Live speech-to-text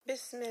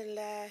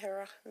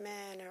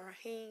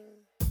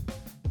Bismillahirrahmanirrahim.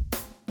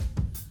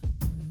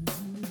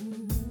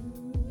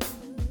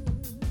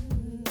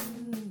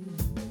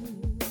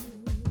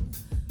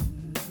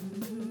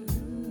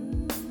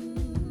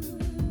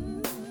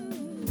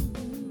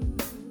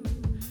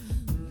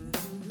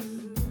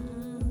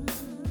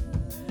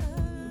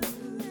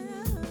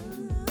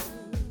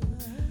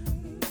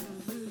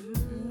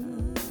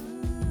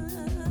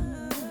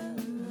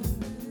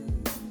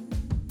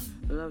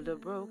 Love the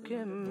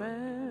broken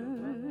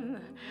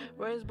man,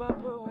 raised by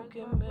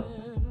broken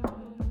men,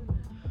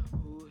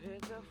 who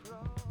hit the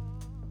floor.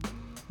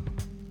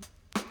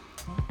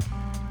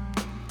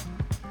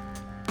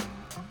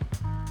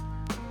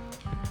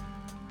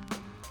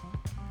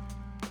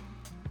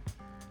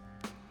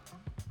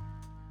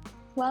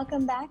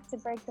 Welcome back to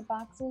Break the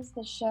Boxes,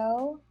 the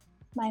show.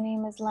 My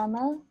name is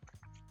Lemma.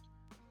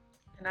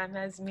 And I'm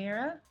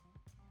Azmira.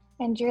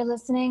 And you're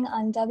listening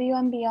on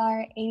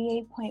WMBR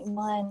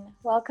 88.1.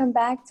 Welcome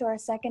back to our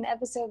second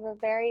episode. We're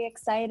very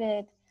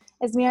excited.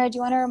 Azmira, do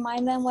you want to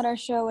remind them what our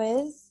show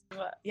is?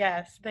 Well,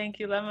 yes, thank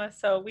you, Lemma.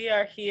 So we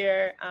are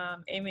here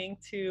aiming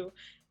to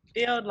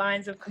build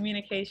lines of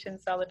communication,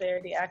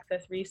 solidarity,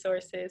 access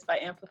resources by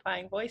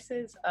amplifying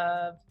voices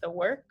of the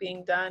work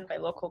being done by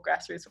local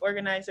grassroots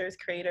organizers,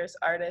 creators,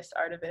 artists,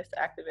 artivists,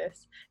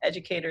 activists,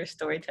 educators,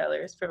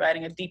 storytellers,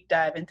 providing a deep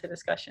dive into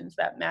discussions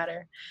that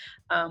matter.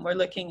 We're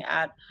looking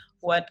at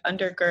what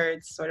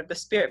undergirds sort of the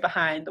spirit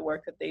behind the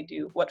work that they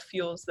do, what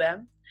fuels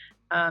them.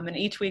 And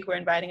each week we're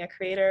inviting a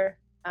creator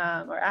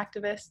or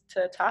activist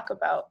to talk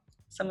about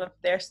some of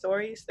their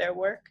stories, their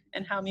work,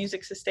 and how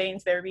music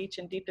sustains their reach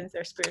and deepens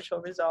their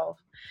spiritual resolve,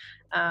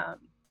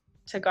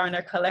 to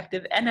garner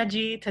collective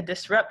energy, to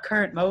disrupt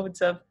current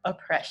modes of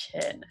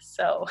oppression.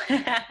 So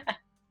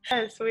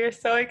yes, we are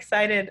so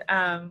excited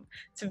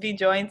to be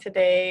joined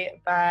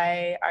today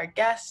by our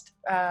guest,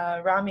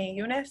 Rami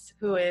Younis,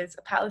 who is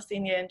a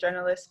Palestinian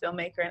journalist,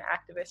 filmmaker, and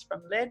activist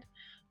from Lid,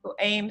 who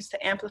aims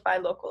to amplify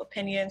local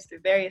opinions through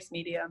various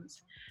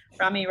mediums.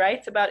 Rami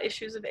writes about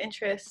issues of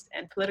interest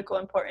and political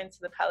importance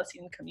to the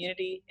Palestinian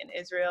community in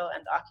Israel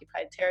and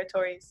occupied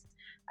territories.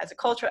 As a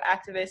cultural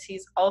activist,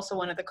 he's also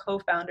one of the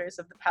co-founders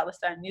of the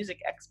Palestine Music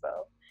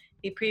Expo.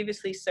 He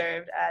previously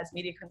served as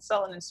media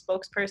consultant and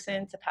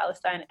spokesperson to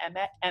Palestine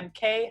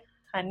MK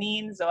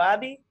Haneen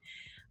Zoabi.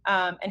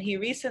 And he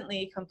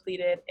recently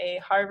completed a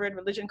Harvard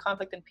Religion,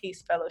 Conflict, and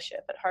Peace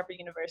Fellowship at Harvard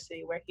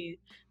University, where he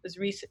was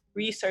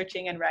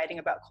researching and writing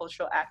about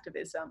cultural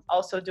activism,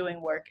 also doing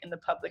work in the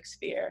public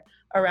sphere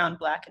around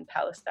Black and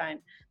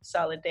Palestine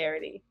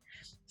solidarity.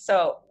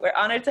 So we're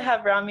honored to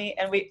have Rami,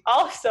 and we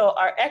also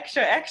are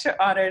extra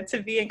honored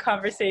to be in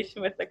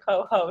conversation with the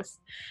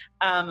co-host,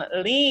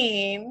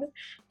 Lean,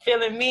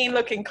 feeling mean,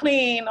 looking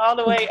clean, all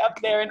the way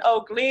up there in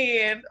Oak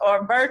Lean,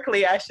 or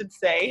Berkeley, I should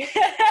say.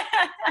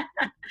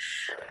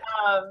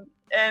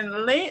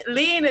 And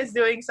Lean is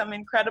doing some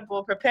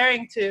incredible,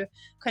 preparing to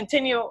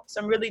continue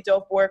some really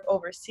dope work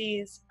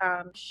overseas.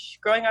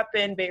 Growing up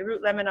in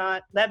Beirut,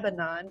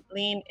 Lebanon,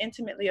 Lean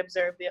intimately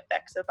observed the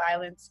effects of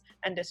violence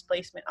and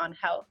displacement on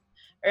health.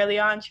 Early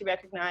on, she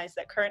recognized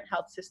that current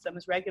health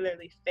systems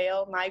regularly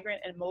fail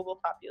migrant and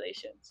mobile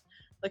populations.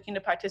 Looking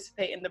to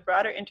participate in the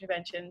broader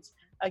interventions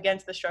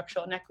against the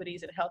structural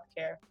inequities in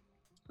healthcare,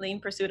 Lean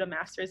pursued a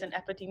master's in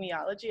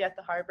epidemiology at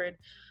the Harvard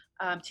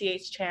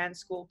T.H. Chan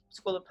School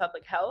of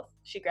Public Health.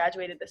 She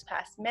graduated this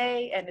past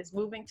May and is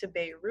moving to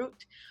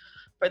Beirut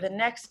for the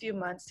next few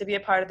months to be a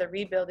part of the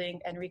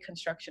rebuilding and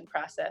reconstruction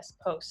process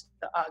post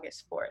the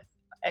August 4th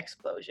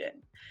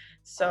explosion.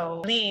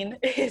 So Lean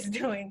is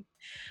doing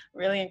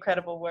really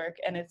incredible work,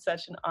 and it's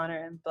such an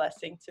honor and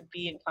blessing to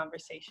be in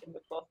conversation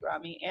with both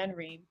Rami and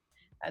Reem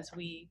as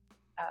we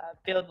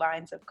build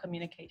lines of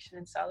communication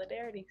and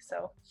solidarity.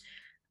 So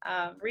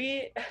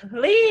Lean,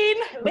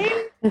 oh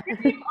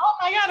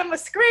my God, I'm gonna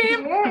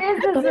scream. Where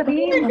is this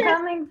Reem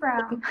coming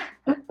from?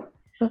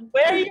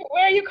 Where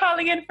are you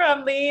calling in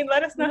from, Lean?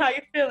 Let us know how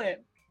you're feeling.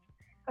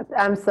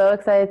 I'm so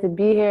excited to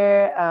be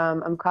here.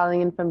 I'm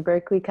calling in from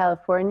Berkeley,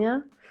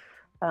 California,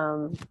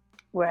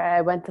 where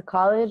I went to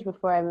college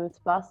before I moved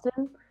to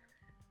Boston.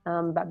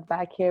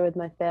 Back here with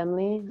my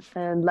family,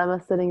 and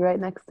Lemma's sitting right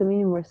next to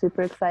me, and we're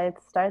super excited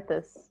to start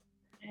this.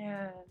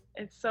 Yeah,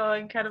 it's so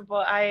incredible.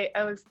 I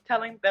was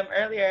telling them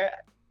earlier,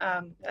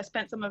 I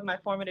spent some of my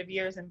formative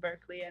years in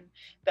Berkeley, and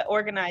the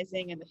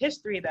organizing and the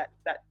history that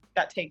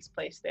takes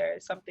place there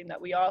is something that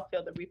we all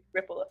feel the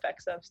ripple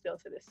effects of still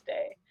to this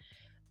day.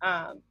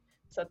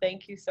 So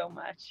thank you so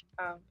much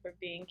for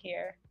being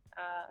here.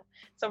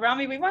 So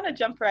Rami, we want to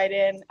jump right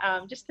in,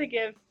 just to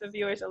give the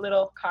viewers a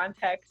little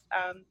context.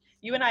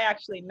 You and I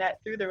actually met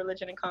through the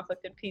Religion and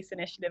Conflict and Peace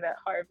Initiative at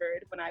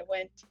Harvard when I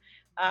went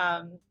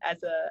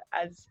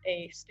as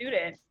a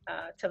student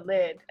to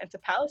Lid and to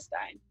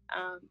Palestine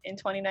in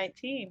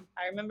 2019.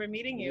 I remember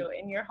meeting you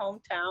in your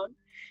hometown.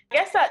 I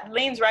guess that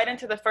leans right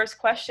into the first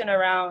question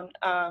around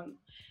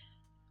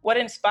what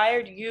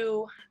inspired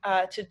you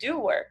to do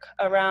work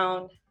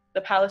around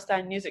the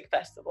Palestine Music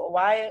Festival.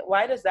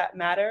 Why does that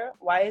matter?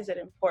 Why is it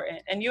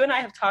important? And you and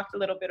I have talked a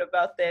little bit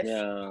about this.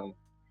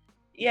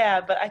 yeah,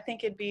 but I think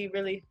it'd be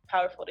really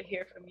powerful to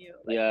hear from you.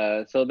 Yeah,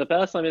 so the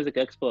Palestine Music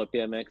Expo, or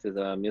PMX, is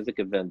a music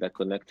event that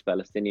connects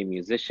Palestinian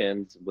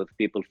musicians with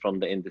people from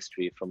the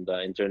industry, from the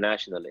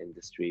international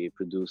industry,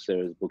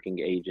 producers, booking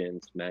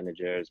agents,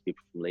 managers,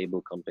 people from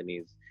label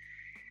companies.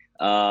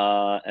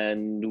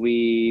 And we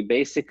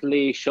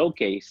basically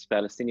showcase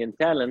Palestinian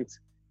talent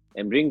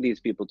and bring these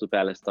people to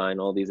Palestine,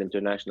 all these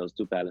internationals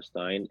to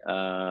Palestine,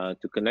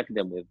 to connect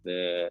them with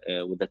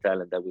the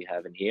talent that we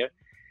have in here.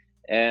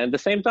 And at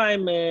the same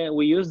time,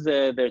 we use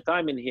their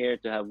time in here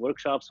to have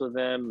workshops with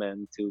them and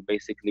to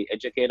basically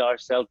educate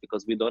ourselves,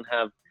 because we don't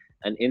have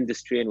an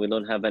industry and we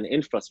don't have an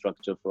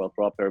infrastructure for a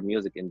proper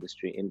music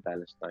industry in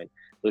Palestine.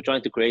 We're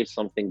trying to create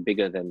something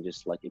bigger than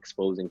just like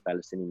exposing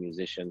Palestinian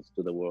musicians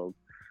to the world.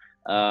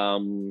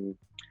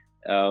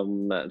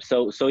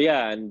 So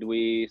yeah, and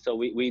we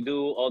do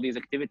all these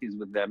activities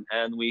with them,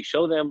 and we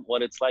show them what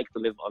it's like to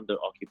live under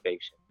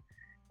occupation.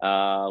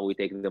 We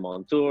take them on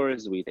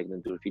tours, we take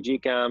them to refugee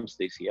camps,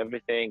 they see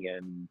everything.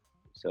 And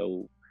so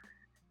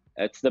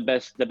it's the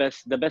best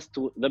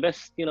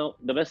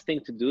thing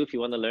to do if you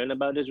want to learn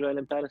about Israel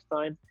and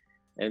Palestine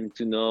and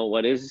to know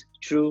what is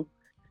true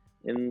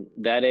in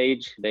that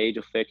age, the age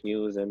of fake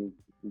news and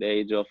the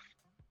age of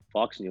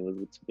Fox News.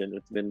 It's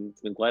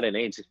been quite an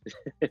age.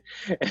 It's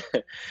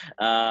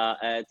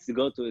to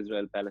go to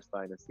Israel,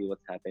 Palestine, and see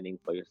what's happening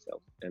for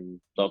yourself, and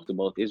talk to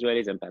both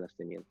Israelis and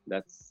Palestinians.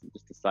 That's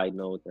just a side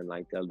note, and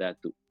I tell that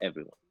to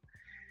everyone.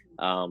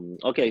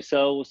 Okay,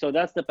 so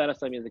that's the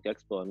Palestine Music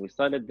Expo, and we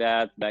started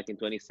that back in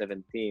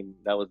 2017.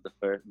 That was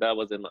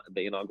in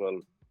the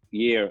inaugural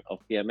year of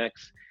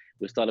PMX.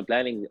 We started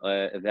planning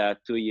that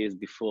 2 years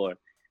before.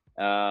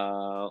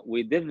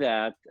 We did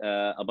that,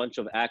 a bunch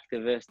of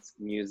activists,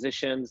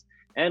 musicians,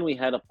 and we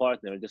had a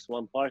partner, just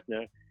one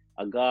partner,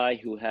 a guy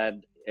who had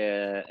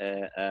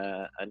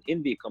an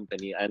indie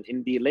company, an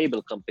indie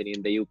label company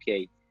in the UK,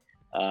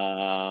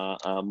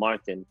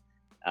 Martin.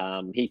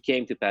 He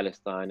came to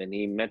Palestine and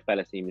he met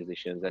Palestinian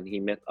musicians and he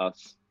met us.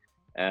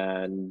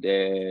 And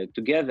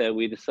together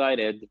we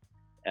decided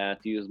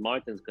to use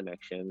Martin's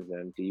connections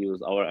and to use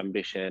our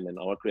ambition and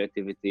our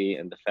creativity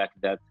and the fact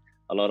that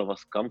a lot of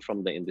us come from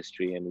the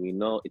industry and we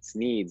know its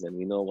needs and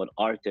we know what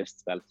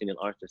Palestinian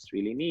artists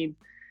really need.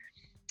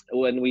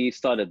 When we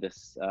started this,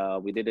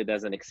 we did it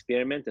as an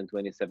experiment in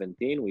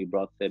 2017. We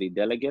brought 30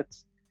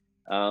 delegates.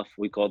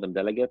 We call them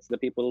delegates, the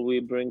people we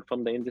bring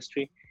from the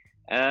industry.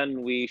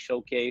 And we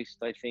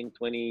showcased, I think,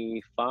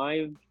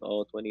 25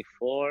 or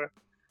 24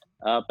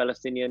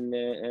 Palestinian,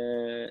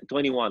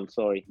 21,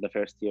 sorry, the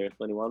first year,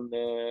 21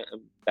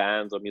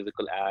 bands or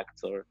musical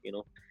acts, or,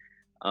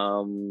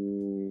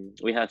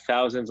 we had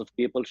thousands of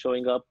people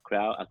showing up,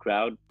 a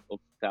crowd of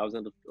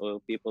thousands of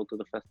people to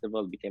the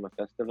festival. It became a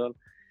festival,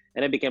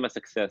 and it became a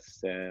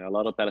success. A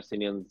lot of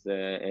Palestinian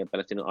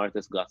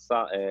artists got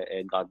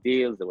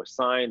deals. They were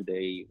signed.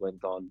 They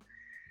went on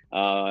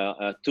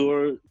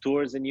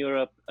tours in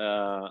Europe,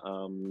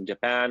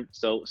 Japan.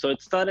 So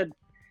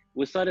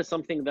we started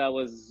something that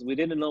we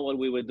didn't know what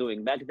we were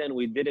doing back then.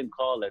 We didn't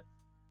call it,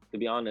 to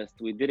be honest,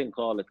 we didn't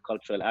call it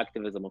cultural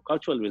activism or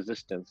cultural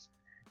resistance.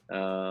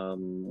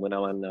 When I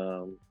went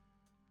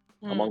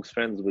amongst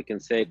friends, we can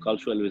say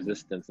cultural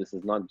resistance. This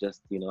is not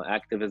just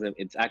activism.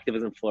 It's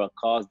activism for a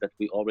cause that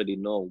we already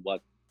know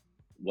what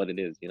it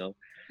is.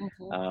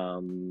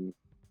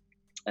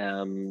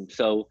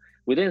 So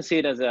we didn't see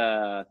it as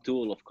a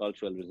tool of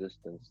cultural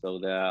resistance. So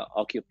the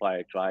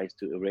occupier tries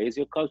to erase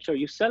your culture.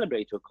 You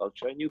celebrate your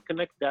culture and you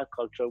connect that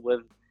culture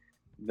with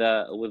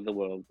the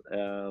world.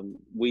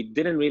 We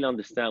didn't really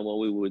understand what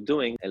we were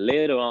doing, and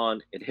later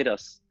on it hit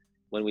us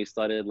when we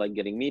started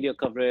getting media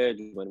coverage,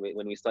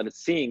 when we started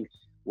seeing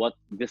what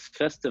this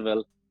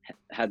festival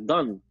had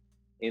done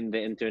in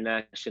the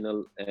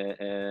international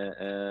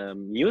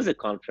music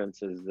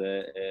conferences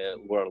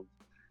world,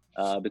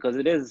 because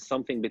it is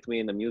something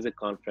between a music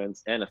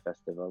conference and a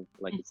festival.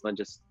 It's not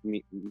just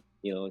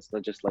it's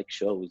not just like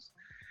shows.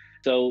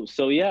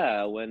 So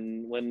yeah,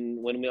 when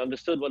we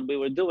understood what we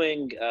were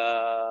doing,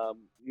 I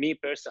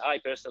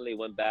personally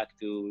went back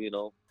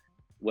to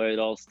where it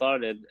all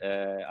started.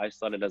 I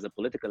started as a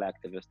political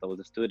activist. I was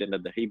a student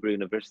at the Hebrew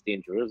University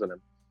in Jerusalem.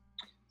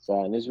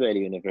 So an Israeli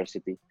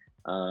university.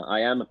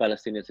 I am a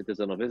Palestinian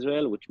citizen of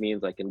Israel, which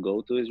means I can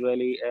go to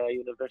Israeli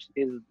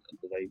universities,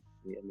 because I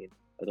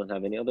don't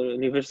have any other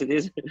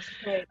universities.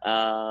 Right.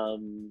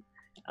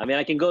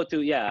 I can go to,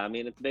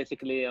 it's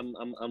basically,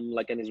 I'm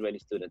like an Israeli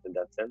student in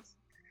that sense.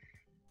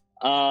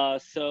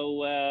 So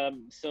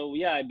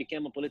I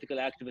became a political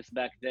activist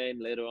back then.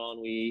 Later on,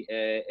 I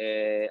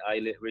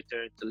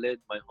returned to Lid,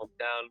 my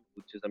hometown,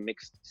 which is a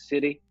mixed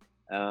city,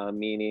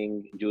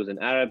 meaning Jews and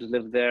Arabs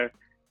live there.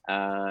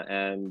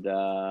 And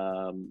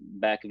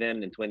back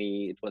then,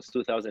 it was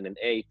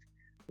 2008.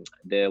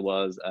 There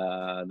was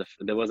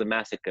a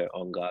massacre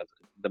on Gaza.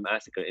 The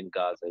massacre in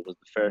Gaza. It was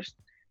the first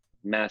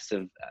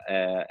massive,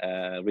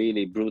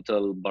 really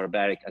brutal,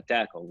 barbaric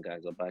attack on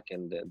Gaza back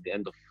in the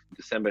end of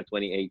December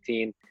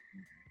 2018.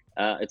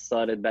 It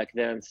started back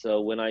then.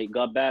 So when I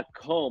got back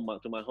home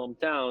to my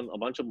hometown, a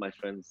bunch of my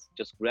friends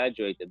just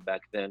graduated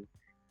back then.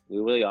 We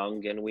were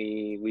young, and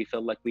we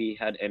felt like we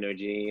had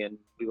energy, and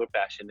we were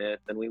passionate,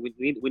 and we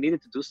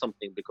needed to do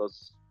something because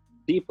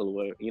people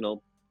were,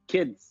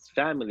 kids,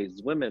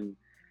 families, women,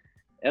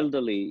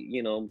 elderly,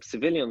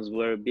 civilians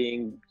were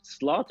being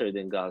slaughtered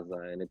in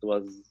Gaza, and it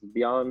was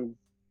beyond.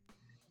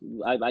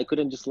 I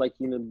couldn't just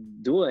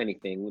do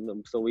anything.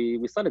 So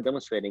we started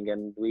demonstrating,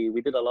 and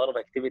we did a lot of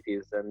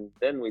activities, and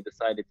then we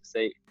decided to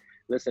say,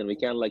 listen, we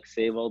can't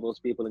save all those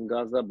people in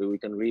Gaza, but we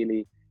can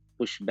really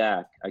push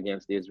back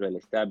against the Israeli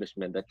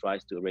establishment that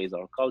tries to erase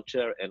our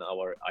culture and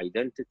our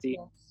identity,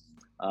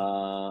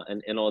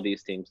 and all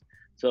these things.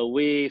 So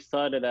we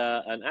started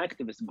an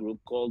activist group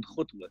called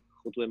Khutwa.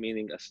 Khutwa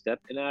meaning a step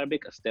in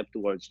Arabic, a step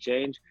towards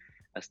change,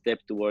 a step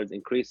towards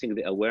increasing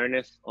the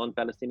awareness on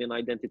Palestinian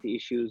identity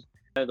issues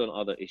and on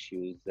other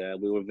issues.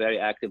 We were very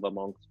active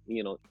amongst,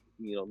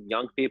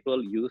 young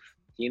people, youth,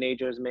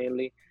 teenagers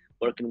mainly,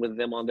 working with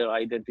them on their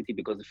identity,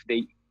 because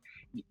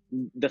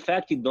the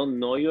fact you don't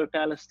know you're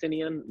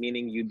Palestinian,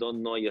 meaning you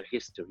don't know your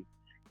history.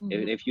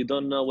 Mm-hmm. If you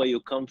don't know where you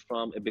come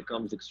from, it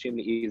becomes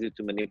extremely easy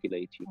to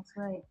manipulate you. That's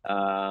right.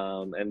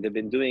 And they've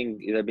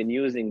been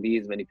using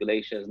these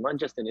manipulations, not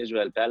just in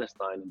Israel,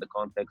 Palestine, in the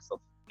context of,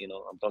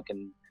 I'm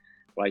talking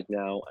right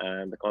now,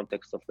 and the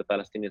context of the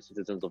Palestinian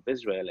citizens of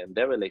Israel and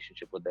their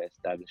relationship with the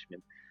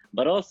establishment,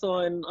 but also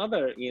in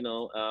other,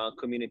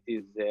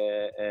 communities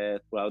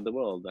throughout the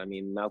world. I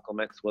mean, Malcolm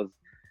X was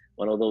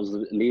one of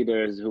those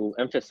leaders who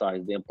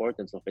emphasized the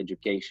importance of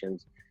education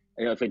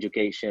and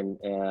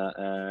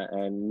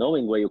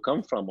knowing where you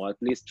come from, or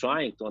at least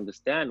trying to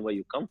understand where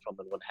you come from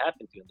and what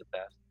happened to you in the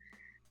past.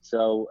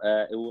 So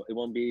it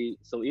won't be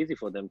so easy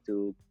for them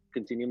to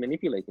continue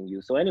manipulating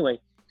you. So anyway,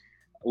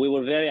 we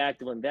were very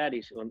active on that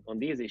issue, on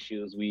these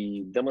issues.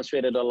 We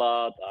demonstrated a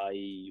lot.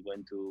 I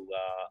went to,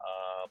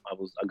 I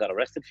got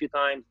arrested a few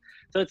times.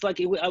 So it's like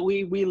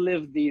we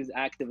lived these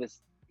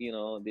activist,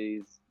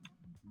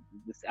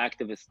 this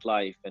activist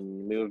life,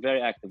 and we were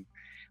very active.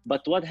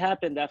 But what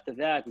happened after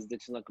that is that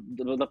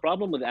the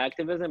problem with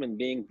activism and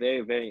being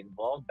very, very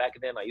involved. Back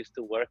then, I used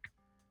to work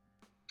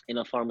in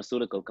a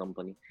pharmaceutical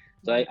company,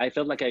 so I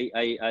felt like I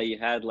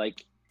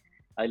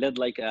led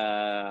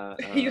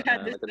you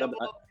had this double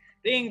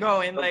thing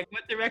going.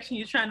 What direction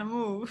you trying to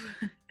move?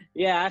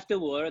 Yeah, after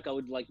work,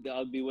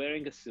 I'd be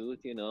wearing a suit,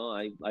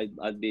 I'd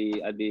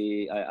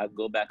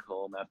go back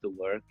home after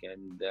work,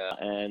 and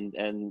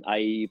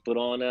I put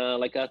on a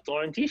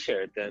torn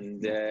T-shirt,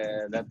 and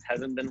that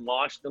hasn't been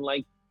washed in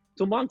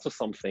 2 months or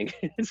something,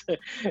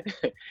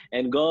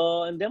 and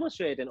go and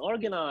demonstrate and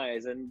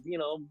organize and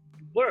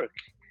work.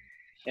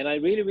 And I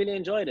really, really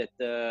enjoyed it.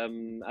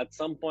 At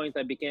some point,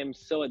 I became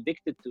so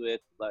addicted to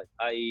it.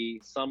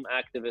 Some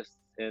activists,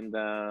 and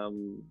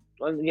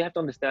you have to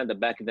understand that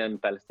back then,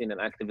 Palestinian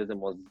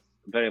activism was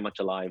very much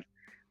alive,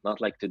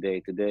 not like today.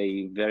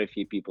 Today, very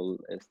few people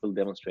still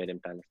demonstrate in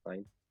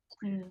Palestine.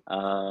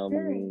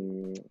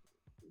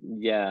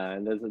 Yeah,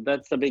 and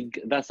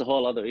that's a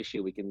whole other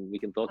issue. We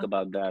can talk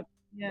about that.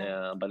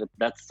 Yeah, but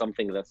that's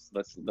something that's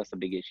a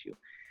big issue.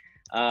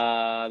 There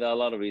are a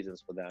lot of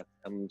reasons for that.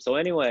 So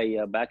anyway,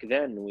 back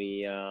then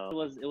it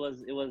was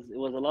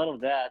a lot of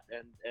that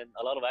and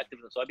a lot of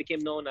activism. So I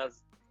became known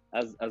as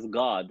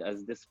God,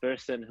 as this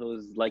person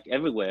who's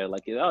everywhere.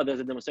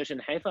 There's a demonstration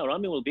in Haifa,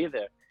 Rami will be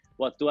there.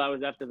 2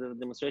 hours after the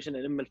demonstration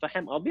in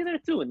Al-Fahim, I'll be there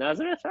too. In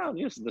Nazareth,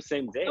 the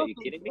same day. Are you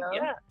kidding me?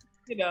 Yeah.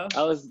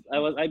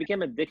 I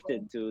became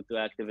addicted to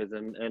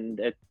activism, and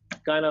it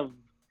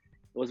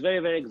was very,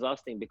 very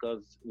exhausting,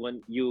 because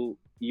when you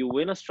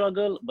win a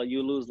struggle, but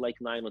you lose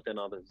 9 or 10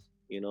 others.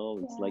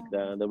 It's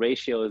the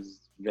ratio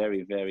is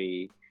very,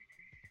 very.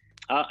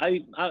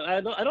 I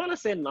don't want to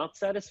say not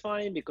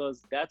satisfying,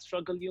 because that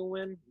struggle you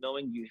win,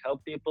 knowing you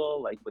help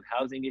people with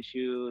housing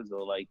issues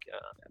or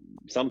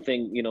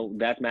something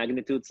that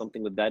magnitude,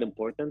 something with that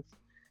importance,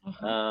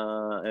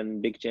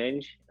 and big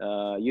change,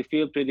 you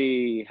feel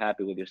pretty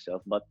happy with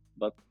yourself. But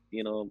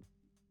you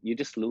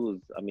just lose.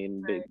 I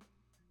mean, right.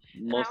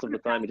 Most of the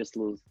time you just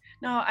lose.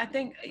 No, I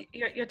think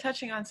you're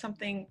touching on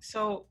something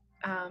so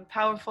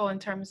powerful in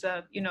terms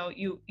of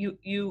you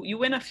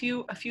win a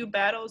few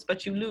battles,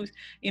 but you lose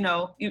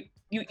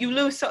you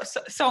lose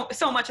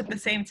so much at the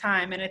same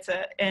time, and it's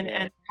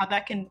and how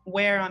that can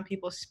wear on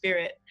people's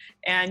spirit.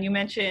 And you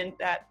mentioned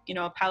that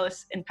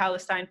in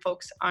Palestine,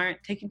 folks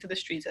aren't taking to the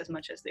streets as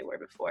much as they were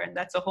before, and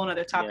that's a whole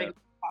other topic.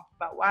 Talk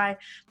about why,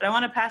 but I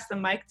want to pass the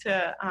mic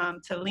to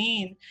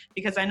Lean,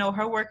 because I know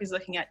her work is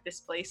looking at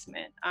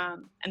displacement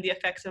and the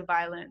effects of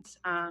violence,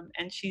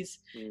 and she's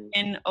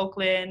in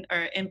Oakland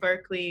or in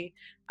Berkeley.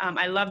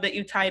 I love that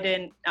you tied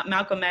in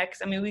Malcolm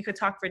X. I mean, we could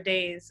talk for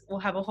days. We'll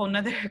have a whole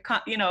nother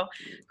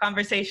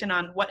conversation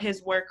on what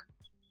his work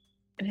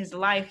and his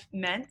life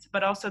meant,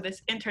 but also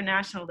this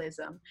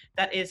internationalism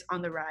that is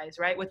on the rise,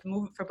 right? With the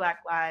Movement for Black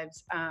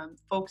Lives,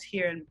 folks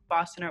here in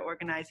Boston are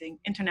organizing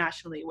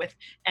internationally with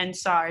End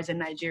SARS in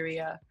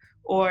Nigeria,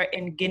 or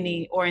in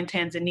Guinea, or in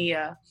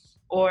Tanzania,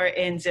 or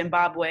in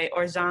Zimbabwe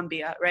or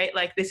Zambia, right?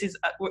 Like this is,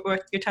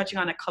 you're touching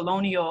on a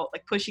colonial,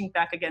 like pushing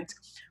back against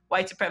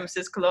white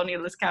supremacist,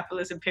 colonialist,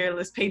 capitalist,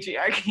 imperialist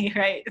patriarchy,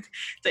 right?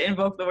 To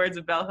invoke the words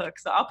of Bell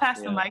Hooks. So I'll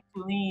pass the mic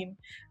to Lean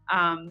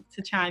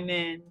to chime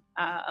in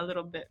a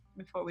little bit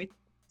before we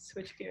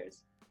switch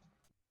gears.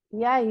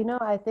 Yeah,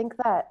 I think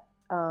that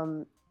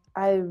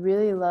I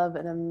really love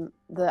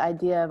the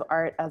idea of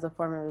art as a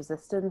form of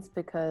resistance,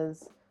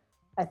 because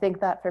I think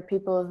that for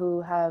people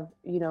who have,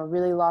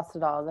 really lost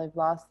it all, they've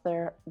lost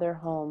their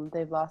home,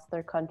 they've lost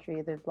their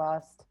country, they've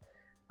lost,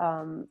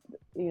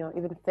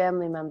 even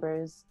family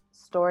members,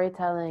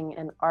 storytelling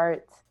and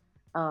art,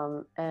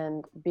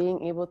 and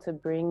being able to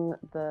bring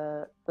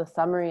the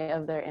summary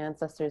of their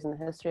ancestors and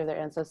the history of their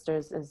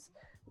ancestors is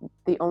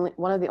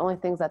one of the only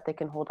things that they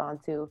can hold on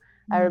to.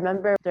 I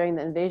remember during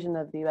the invasion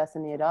of the US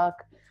in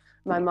Iraq,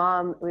 my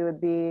mom, we would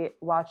be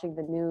watching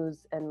the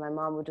news, and my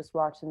mom would just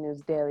watch the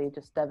news daily,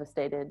 just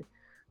devastated.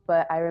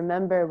 But I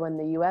remember when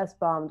the US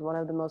bombed one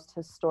of the most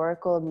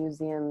historical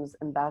museums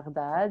in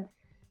Baghdad,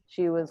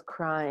 she was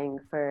crying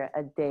for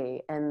a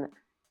day. And,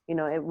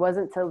 it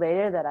wasn't till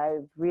later that I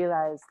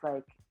realized,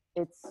 like,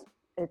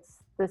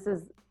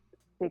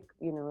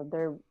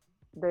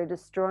 they're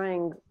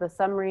destroying the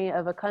summary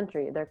of a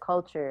country, their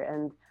culture.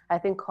 And I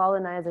think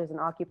colonizers and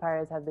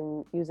occupiers have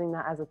been using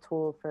that as a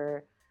tool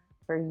for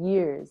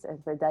years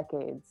and for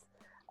decades.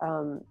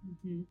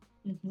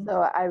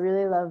 So I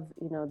really love,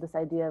 this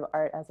idea of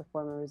art as a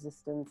form of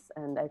resistance.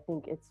 And I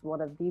think it's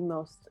one of the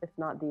most, if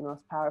not the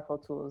most powerful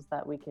tools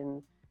that we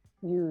can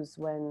use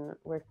when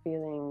we're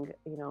feeling,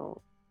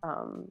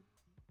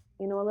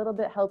 a little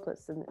bit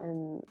helpless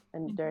and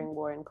during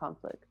war and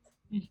conflict.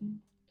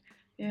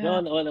 Yeah.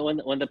 No,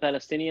 when the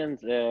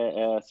Palestinians,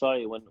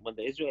 when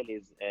the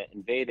Israelis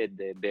invaded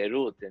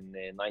Beirut in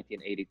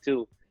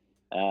 1982,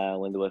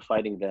 when they were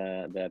fighting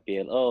the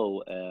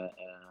PLO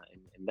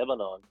in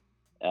Lebanon,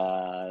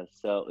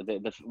 so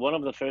one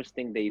of the first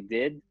things they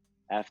did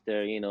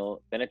after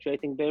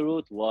penetrating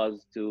Beirut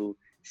was to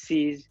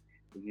seize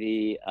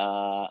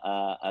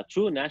a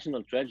true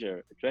national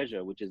treasure,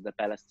 which is the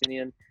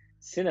Palestinian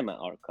cinema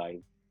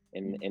archive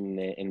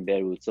in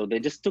Beirut. So they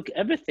just took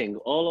everything,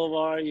 all of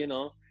our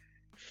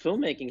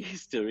filmmaking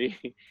history,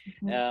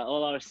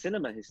 all our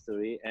cinema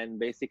history, and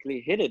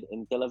basically hid it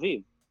in Tel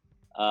Aviv.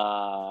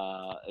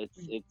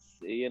 It's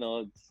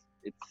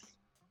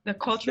the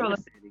cultural,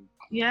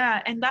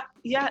 and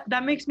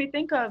that makes me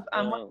think of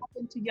what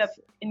happened to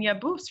in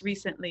Yabus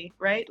recently,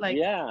 right? Like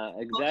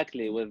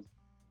exactly, with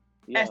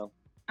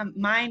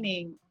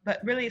mining,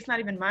 but really it's not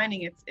even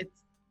mining.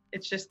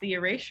 It's just the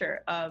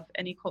erasure of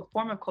any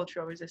form of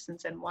cultural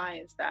resistance. And why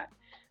is that?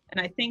 And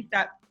I think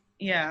that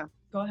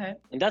go ahead.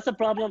 And that's a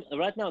problem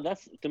right now.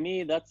 That's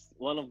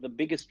one of the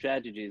biggest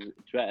tragedies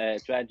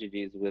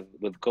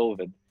with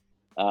COVID.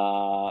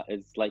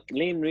 It's like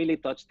Lean really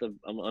touched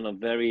on a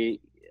very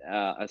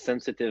a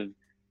sensitive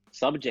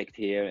subject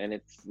here, and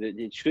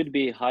it should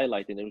be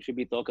highlighted, and we should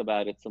be talk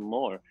about it some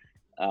more.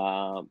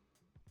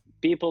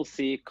 People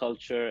see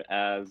culture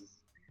as,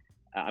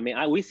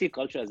 we see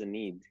culture as a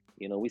need.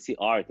 We see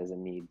art as a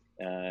need.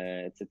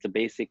 It's a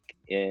basic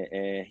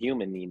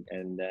human need,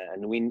 and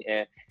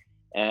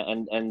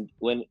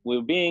when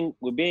we're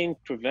being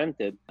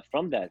prevented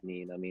from that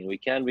need.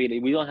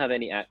 We don't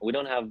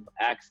have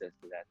access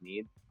to that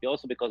need.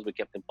 Also because we're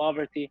kept in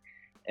poverty,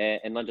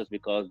 and not just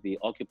because the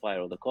occupier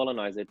or the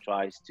colonizer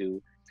tries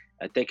to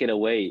take it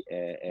away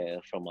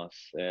from us.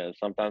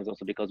 Sometimes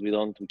also because we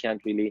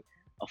can't really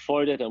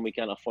afford it, and we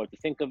can't afford to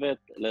think of it,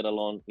 let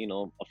alone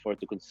afford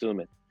to consume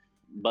it.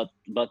 But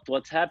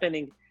what's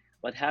happening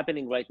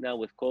right now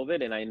with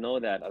COVID, and I know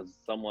that as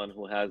someone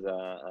who has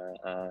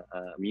a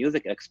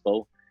music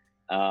expo,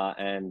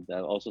 and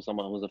also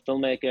someone who's a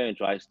filmmaker and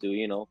tries to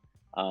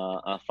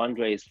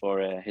fundraise for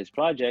his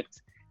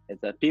projects, is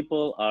that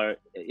people are,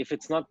 if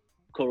it's not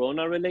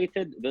Corona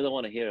related, they don't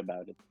want to hear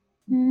about it.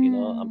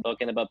 I'm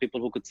talking about people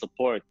who could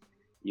support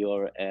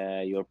your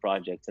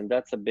projects, and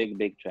that's a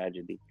big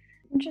tragedy.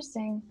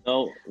 Interesting.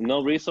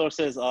 No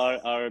resources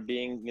are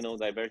being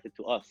diverted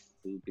to us,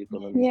 to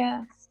people.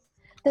 Yeah,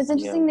 that's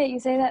interesting that you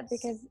say that,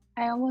 because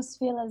I almost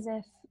feel as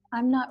if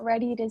I'm not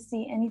ready to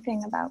see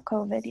anything about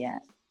COVID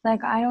yet.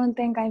 Like, I don't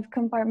think I've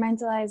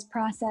compartmentalized,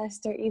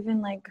 processed, or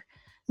even like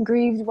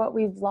grieved what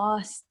we've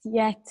lost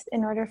yet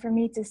in order for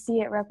me to see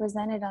it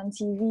represented on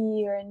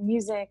TV or in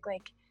music.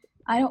 Like,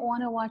 I don't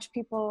want to watch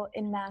people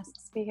in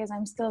masks because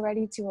I'm still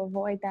ready to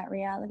avoid that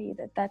reality,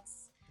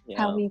 that's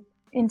how we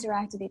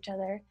interact with each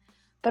other.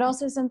 But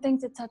also something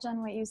to touch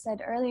on what you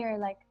said earlier,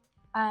 like,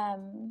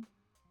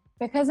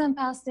 because I'm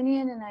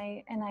Palestinian and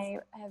I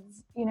have,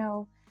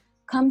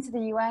 come to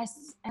the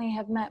US and I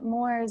have met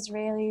more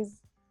Israelis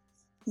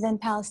than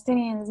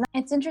Palestinians.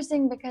 It's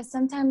interesting because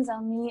sometimes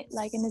I'll meet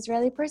like an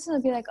Israeli person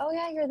who'll be like, oh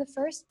yeah, you're the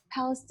first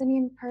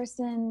Palestinian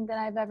person that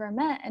I've ever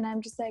met. And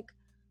I'm just like,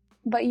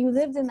 but you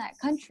lived in that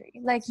country.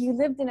 Like, you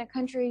lived in a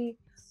country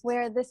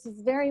where this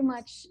is very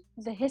much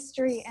the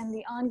history and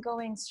the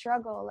ongoing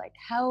struggle. Like,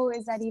 how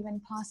is that even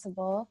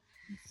possible?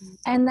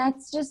 And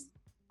that's just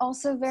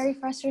also very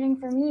frustrating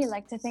for me,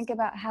 like to think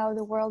about how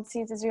the world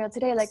sees Israel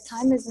today. Like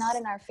time is not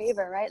in our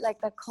favor, right?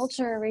 Like the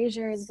culture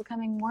erasure is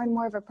becoming more and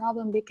more of a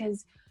problem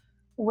because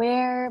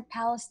where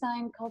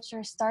Palestine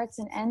culture starts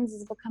and ends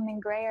is becoming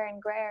grayer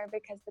and grayer,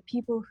 because the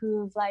people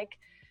who've like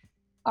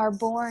are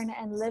born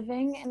and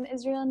living in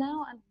Israel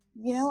now,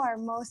 you know, are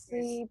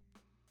mostly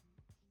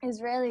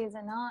Israelis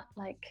and not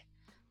like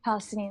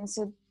Palestinians.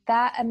 So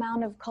that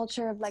amount of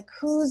culture of like,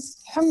 whose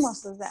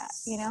hummus is that,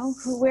 you know,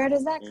 where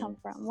does that come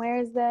from?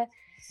 Where's the,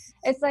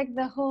 it's like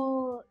the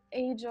whole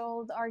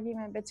age-old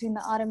argument between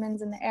the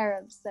Ottomans and the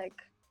Arabs, like,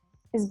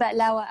 is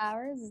Batlawa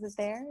ours? Is it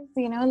theirs?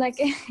 You know, like,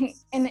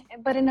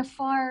 but in a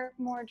far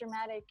more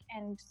dramatic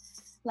and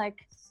like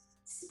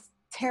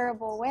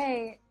terrible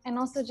way. And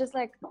also just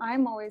like,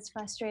 I'm always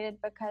frustrated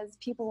because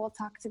people will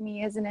talk to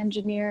me as an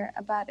engineer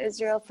about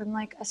Israel from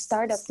like a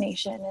startup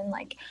nation, and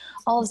like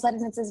all of a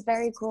sudden it's this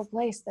very cool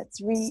place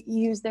that's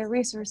reused their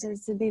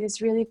resources to be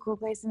this really cool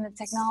place in the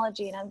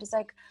technology. And I'm just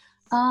like,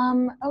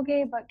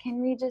 okay, but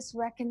can we just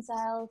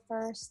reconcile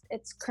first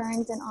its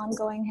current and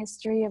ongoing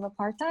history of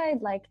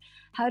apartheid? Like,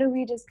 how do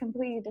we just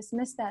completely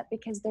dismiss that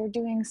because they're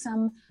doing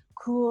some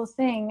cool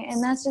thing?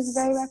 And that's just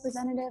very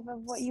representative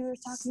of what you were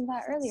talking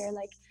about earlier.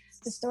 Like,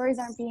 the stories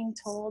aren't being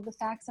told, the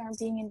facts aren't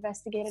being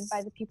investigated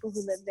by the people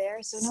who live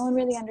there, so no one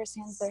really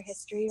understands their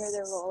history or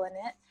their role in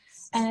it.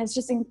 And it's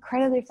just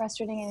incredibly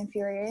frustrating and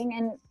infuriating.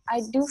 And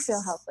I do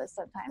feel helpless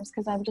sometimes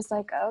because I'm just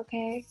like,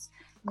 okay,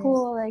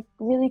 cool, like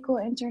really cool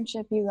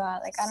internship you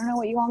got. Like, I don't know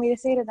what you want me to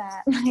say to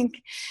that.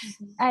 Like,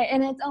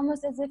 and it's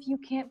almost as if you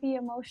can't be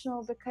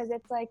emotional because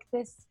it's like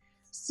this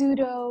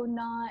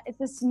it's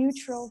this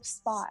neutral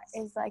spot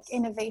is like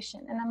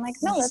innovation. And I'm like,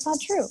 no, that's not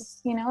true.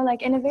 You know,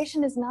 like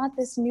innovation is not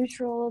this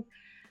neutral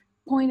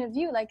point of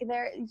view. Like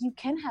you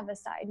can have a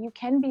side, you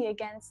can be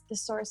against the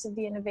source of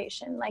the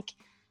innovation, like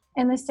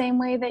in the same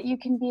way that you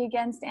can be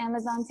against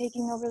Amazon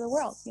taking over the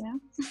world, you know?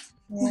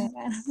 Yeah.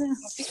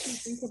 I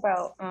think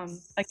about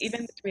like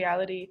even this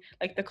reality,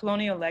 like the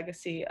colonial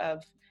legacy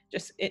of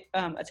just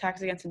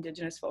attacks against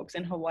indigenous folks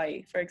in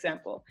Hawaii, for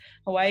example.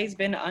 Hawaii's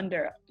been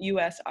under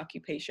U.S.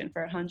 occupation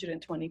for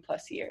 120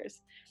 plus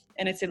years,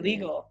 and it's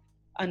illegal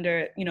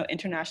under, you know,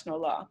 international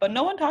law. But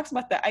no one talks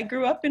about that. I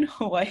grew up in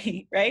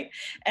Hawaii, right?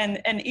 And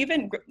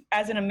even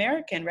as an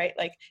American, right,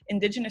 like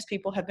indigenous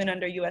people have been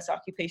under U.S.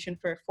 occupation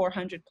for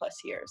 400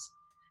 plus years.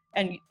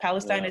 And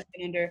Palestine has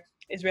been under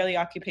Israeli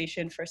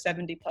occupation for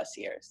 70 plus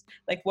years.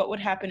 Like, what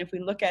would happen if we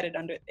look at it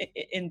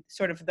in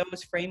sort of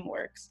those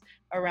frameworks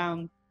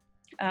around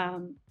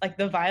like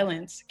the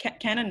violence?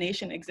 Can a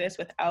nation exist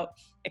without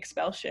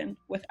expulsion,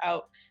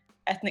 without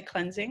ethnic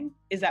cleansing?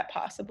 Is that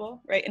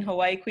possible? Right? In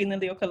Hawaii, Queen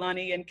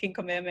Liliuokalani and King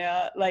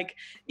Kamehameha, like,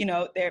 you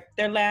know,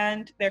 their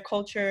land, their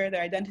culture,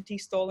 their identity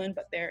stolen,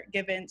 but they're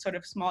given sort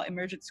of small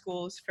emergent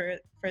schools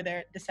for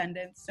their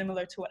descendants,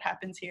 similar to what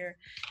happens here,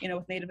 you know,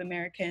 with Native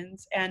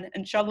Americans. And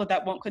inshallah,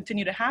 that won't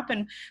continue to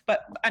happen.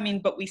 But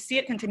we see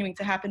it continuing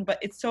to happen. But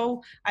it's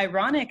so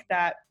ironic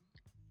that,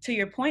 to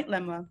your point,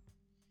 Lemma,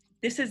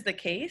 this is the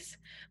case.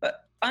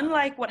 But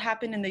unlike what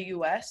happened in the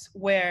US,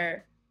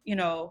 where, you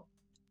know,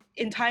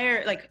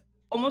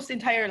 almost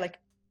entire like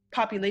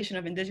population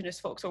of indigenous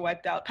folks are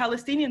wiped out,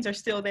 Palestinians are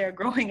still there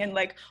growing, and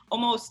like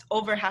almost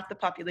over half the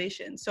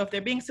population. So if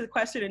they're being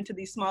sequestered into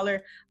these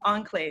smaller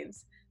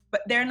enclaves,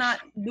 but they're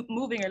not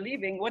moving or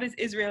leaving, what is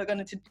Israel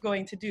going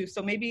to do?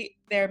 So maybe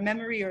their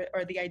memory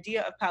or the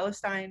idea of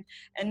Palestine,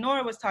 and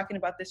Nora was talking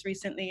about this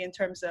recently in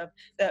terms of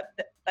the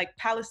like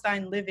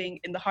Palestine living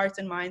in the hearts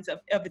and minds of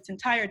its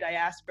entire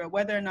diaspora,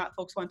 whether or not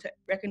folks want to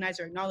recognize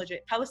or acknowledge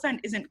it. Palestine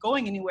isn't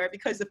going anywhere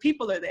because the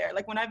people are there.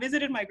 Like when I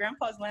visited my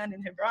grandpa's land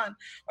in Hebron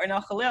or in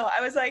Al Khalil, I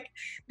was like,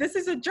 this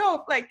is a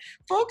joke. Like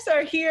folks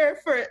are here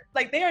for,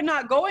 like, they are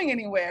not going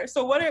anywhere.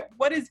 So what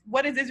is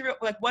Israel,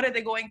 like, what are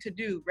they going to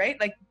do, right?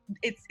 Like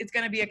it's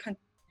going to be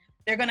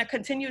they're going to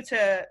continue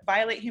to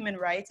violate human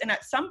rights. And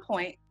at some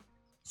point,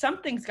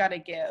 something's got to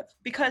give,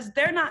 because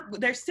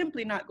they're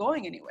simply not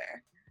going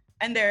anywhere.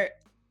 And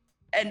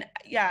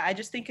I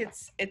just think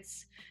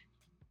it's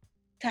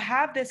to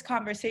have this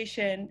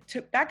conversation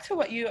I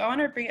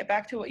want to bring it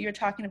back to what you were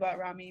talking about,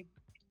 Rami,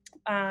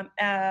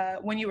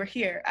 when you were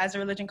here as a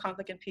Religion,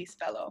 Conflict, and Peace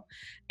Fellow,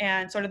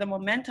 and sort of the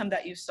momentum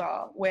that you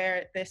saw,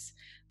 where this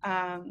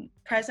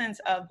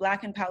presence of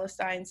Black and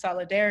Palestine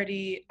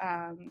solidarity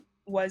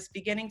was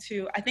beginning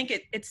to, I think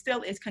it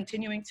still is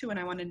continuing to, and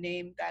I want to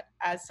name that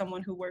as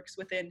someone who works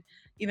within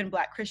even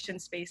Black Christian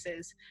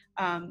spaces,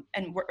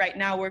 and we're right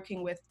now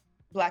working with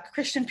Black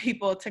Christian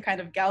people to kind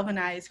of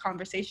galvanize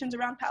conversations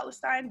around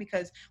Palestine,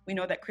 because we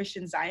know that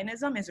Christian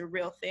Zionism is a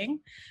real thing,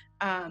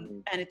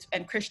 and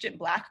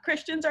Black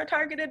Christians are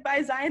targeted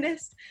by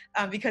Zionists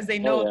because they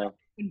know that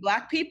when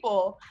Black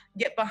people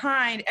get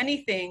behind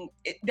anything,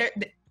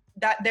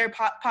 that their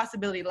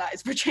possibility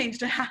lies for change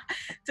to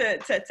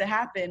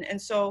happen.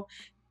 And so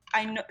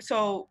I know,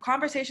 so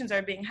conversations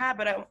are being had,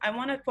 but I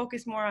want to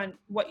focus more on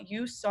what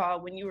you saw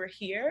when you were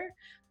here,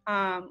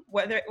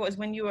 whether it was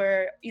when you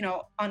were,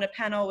 on a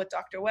panel with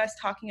Dr. West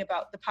talking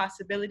about the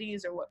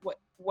possibilities, or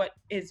what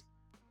is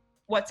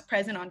what's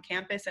present on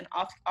campus and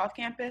off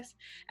campus,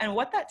 and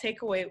what that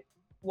takeaway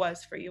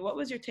was for you. What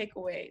was your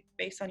takeaway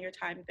based on your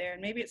time there?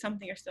 And maybe it's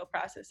something you're still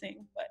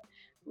processing, but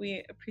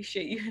we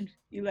appreciate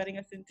you letting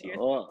us into your.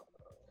 Well,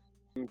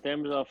 in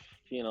terms of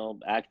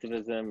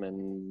activism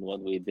and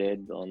what we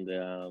did on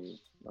the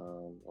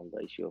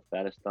issue of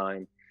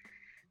Palestine,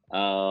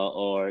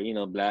 or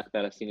Black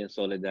Palestinian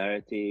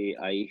solidarity,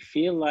 I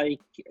feel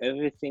like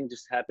everything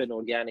just happened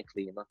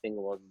organically. Nothing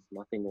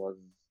was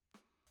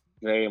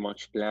very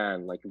much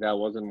planned. Like, that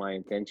wasn't my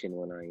intention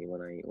when I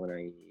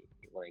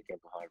came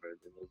to Harvard.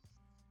 It was,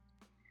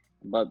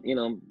 but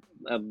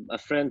a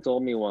friend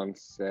told me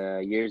once,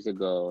 years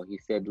ago. He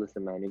said,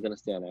 "Listen, man, you're gonna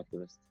stay an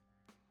activist.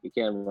 You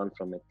can't run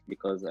from it."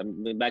 Because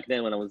back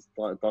then, when I was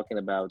talking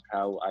about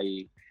how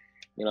I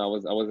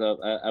was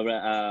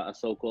a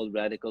so-called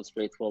radical,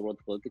 straightforward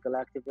political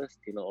activist,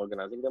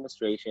 organizing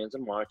demonstrations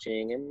and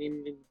marching, and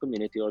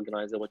community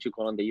organizer, what you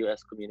call in the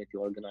U.S. community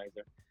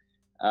organizer.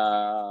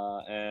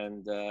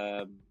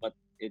 But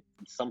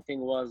something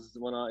was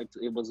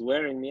it was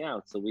wearing me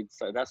out. So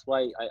that's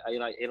why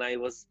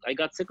I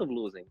got sick of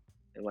losing.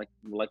 And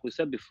like we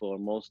said before,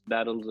 most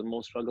battles and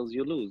most struggles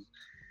you lose.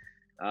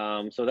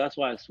 So that's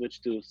why I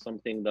switched to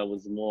something that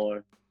was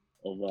more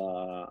of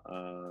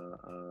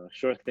a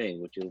sure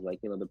thing, which is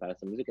like the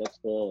Palestine Music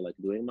Expo, like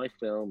doing my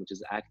film, which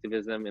is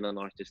activism in an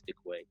artistic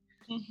way.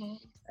 Mm-hmm.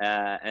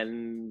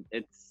 And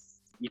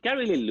you can't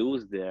really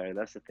lose there.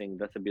 That's the thing.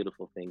 That's a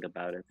beautiful thing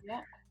about it.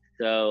 Yeah.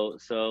 So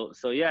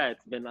yeah,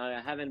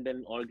 I haven't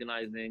been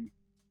organizing.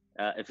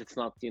 If it's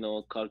not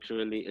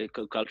cultural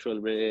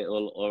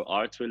or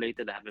arts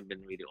related, I haven't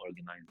been really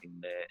organizing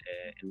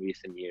in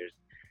recent years.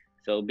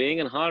 So being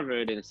in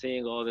Harvard and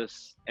seeing all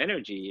this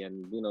energy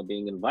and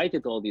being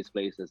invited to all these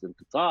places and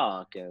to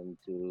talk and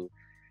to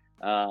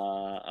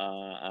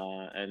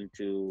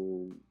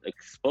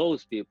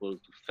expose people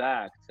to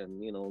facts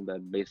and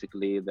that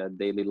basically that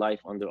daily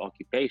life under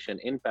occupation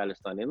in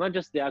Palestine, and not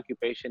just the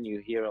occupation you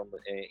hear on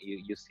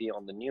you see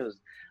on the news,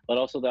 but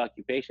also the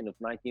occupation of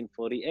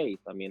 1948.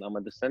 I mean, I'm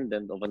a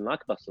descendant of a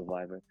Nakba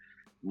survivor.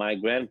 My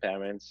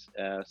grandparents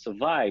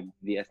survived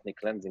the ethnic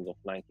cleansing of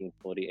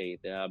 1948.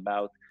 There are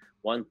about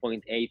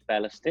 1.8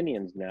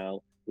 Palestinians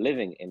now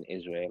living in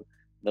Israel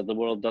that the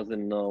world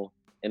doesn't know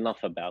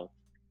enough about.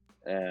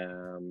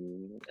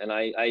 And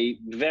I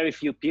very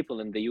few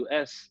people in the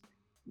U.S.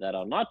 that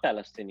are not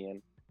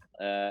Palestinian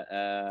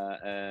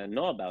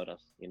know about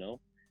us.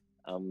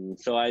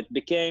 So I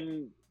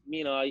became,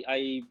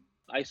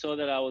 I saw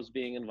that I was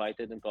being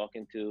invited and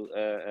talking to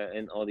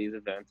in all these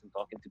events and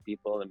talking to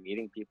people and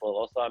meeting people.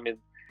 Also, I mean,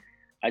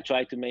 I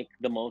tried to make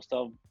the most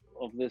of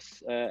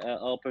this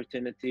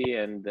opportunity,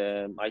 and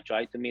I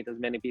tried to meet as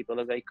many people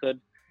as I could.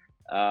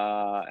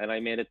 And I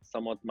made it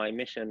somewhat my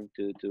mission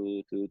to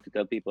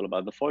tell people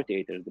about the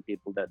 48ers, the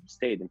people that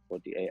stayed in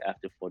 48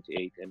 after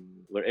 48 and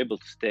were able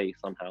to stay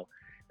somehow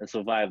and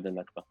survive the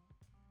Nakba.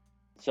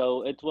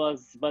 So it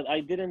was, but I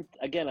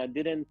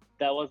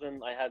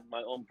had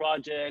my own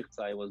projects.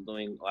 I was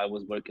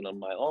working on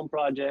my own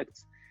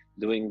projects,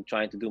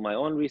 trying to do my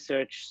own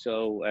research.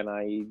 And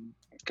I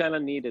kind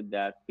of needed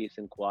that peace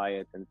and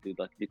quiet and to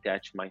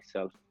detach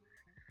myself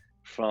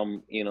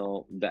from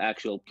the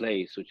actual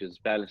place, which is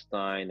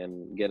Palestine,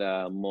 and get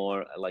a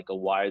more a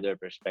wider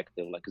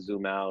perspective,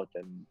 zoom out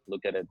and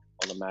look at it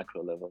on a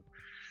macro level,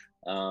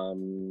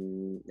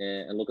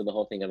 and look at the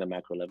whole thing at a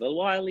macro level,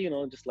 while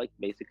just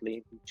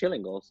basically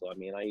chilling also. I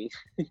mean,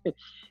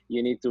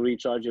 you need to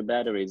recharge your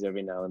batteries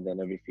every now and then,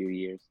 every few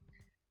years.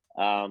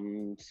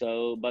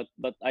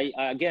 But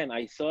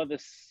I saw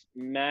this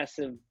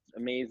massive,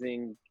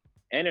 amazing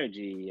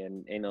energy,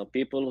 and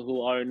people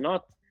who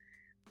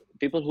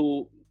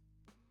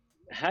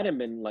hadn't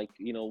been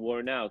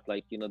worn out,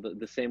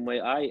 the same way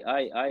I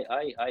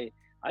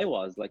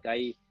was.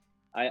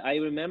 I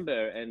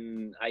remember,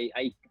 and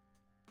I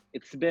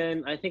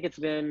think it's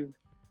been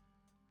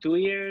 2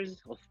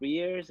 years or 3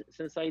 years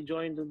since I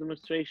joined the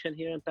demonstration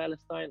here in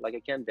Palestine. I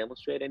can't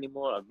demonstrate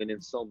anymore. I've been in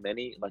so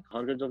many,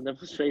 hundreds of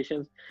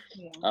demonstrations.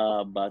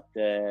 Yeah. But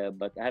I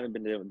haven't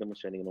been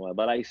demonstrating in a while.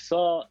 But I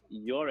saw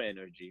your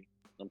energy.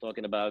 I'm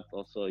talking about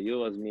also you,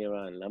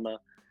 Azmira and Lama.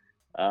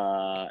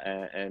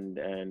 And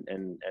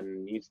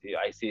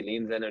I see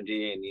Lean's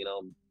energy,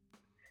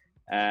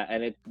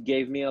 and it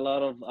gave me a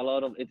lot of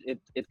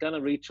it kind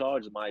of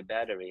recharged my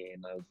battery,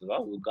 and I was like,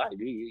 oh God,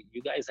 you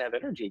guys have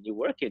energy, you're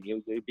working,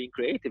 you're being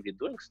creative, you're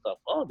doing stuff.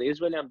 Oh, the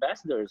Israeli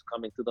ambassador is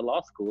coming to the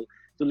law school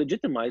to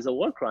legitimize a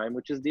war crime,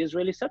 which is the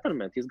Israeli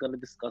settlement. He's going to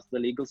discuss the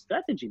legal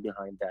strategy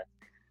behind that.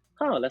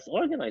 Let's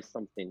organize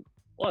something.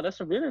 Oh, that's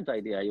a brilliant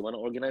idea. You want to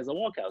organize a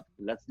walkout?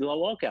 Let's do a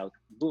walkout.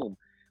 Boom,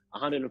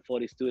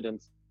 140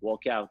 students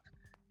walk out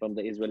from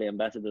the Israeli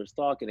ambassador's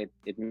talk, and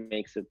it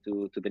makes it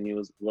to the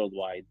news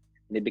worldwide.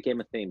 And it became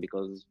a thing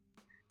because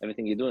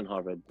everything you do in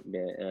Harvard,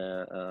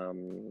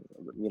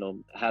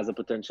 has a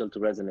potential to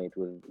resonate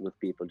with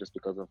people just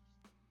because of,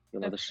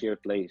 the sheer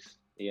place.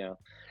 Yeah.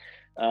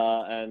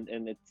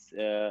 And its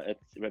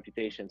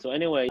reputation. So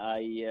anyway,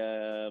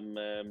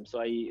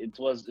 it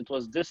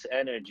was this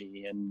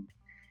energy, and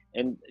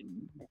and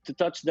to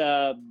touch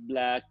the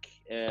Black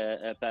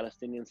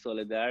Palestinian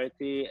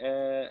solidarity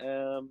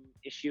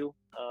issue,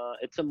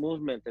 it's a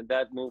movement, and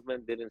that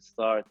movement didn't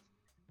start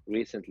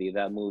recently.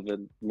 That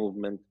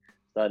movement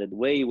started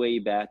way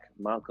back.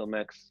 Malcolm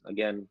X,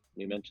 again,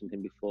 we mentioned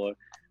him before,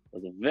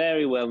 was a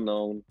very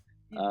well-known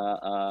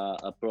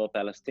a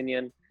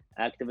pro-Palestinian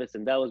activist,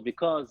 and that was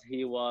because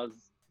he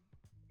was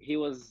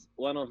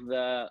one of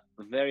the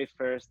very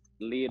first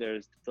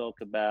leaders to talk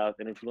about,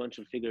 and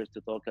influential figures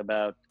to talk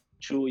about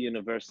true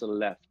universal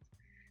left.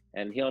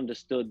 And he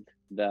understood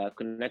the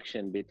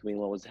connection between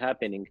what was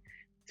happening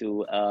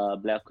to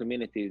Black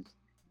communities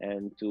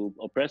and to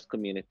oppressed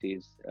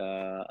communities in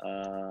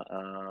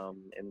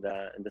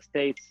the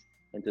States,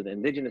 and to the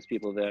indigenous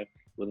people there,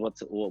 with what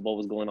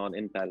was going on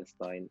in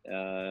Palestine.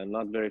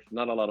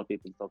 Not a lot of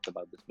people talked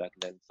about this back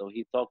then. So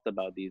he talked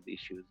about these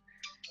issues.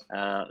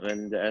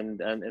 And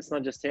it's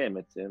not just him.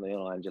 It's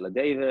Angela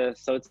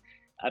Davis. So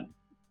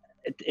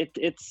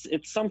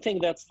it's something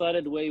that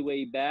started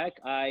way back.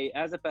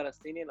 As a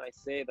Palestinian, I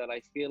say that I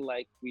feel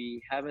like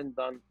we haven't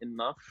done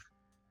enough.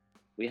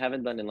 We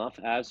haven't done enough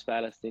as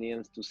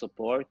Palestinians to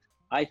support.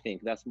 I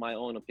think that's my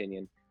own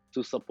opinion,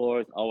 to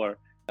support our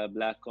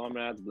Black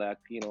comrades, Black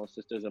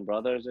sisters and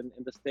brothers in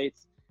the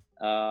States.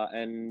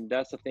 And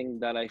that's the thing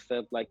that I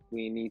felt like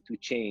we need to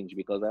change,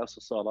 because I also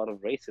saw a lot of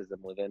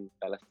racism within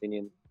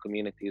Palestinian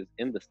communities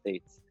in the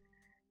States.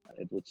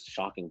 It was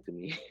shocking to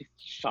me.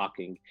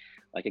 Shocking.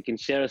 Like, I can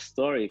share a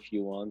story if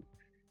you want.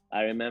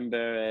 I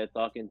remember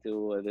talking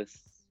to this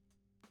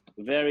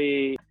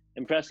very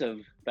impressive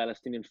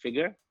Palestinian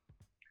figure.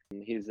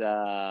 He's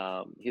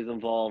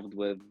involved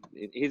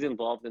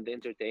in the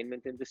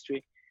entertainment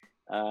industry.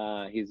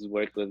 He's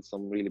worked with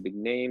some really big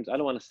names. I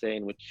don't want to say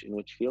in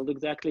which field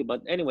exactly,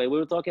 but anyway, we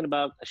were talking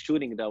about a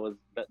shooting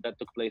that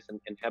took place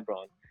in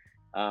Hebron.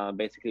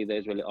 Basically, the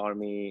Israeli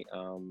army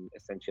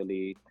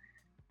essentially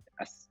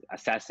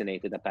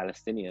assassinated a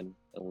Palestinian,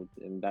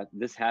 and that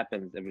this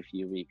happens every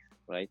few weeks,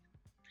 right?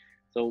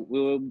 So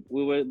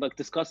we were like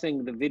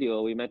discussing the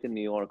video. We met in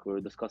New York. We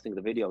were discussing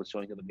the video. I was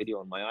showing him the video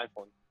on my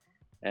iPhone.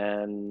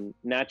 And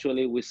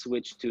naturally, we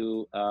switched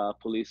to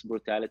police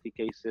brutality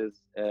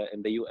cases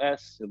in the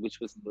U.S., which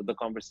was the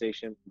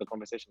conversation. The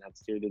conversation had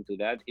steered into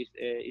that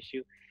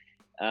issue.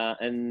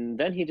 And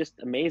then he just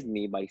amazed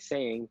me by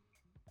saying,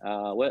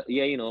 well,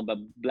 yeah, but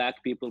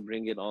Black people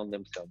bring it on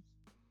themselves.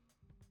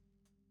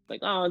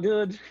 Like, oh,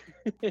 dude,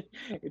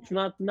 it's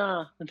not,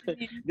 nah.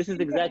 This is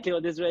exactly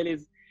what Israelis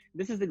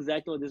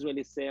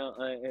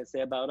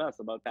say about us,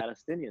 about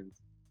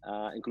Palestinians,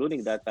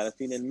 including that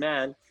Palestinian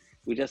man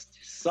we just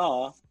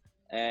saw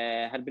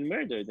had been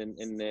murdered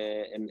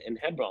in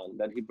Hebron,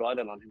 that he brought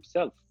it on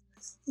himself.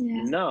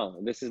 Yeah. No,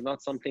 this is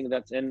not something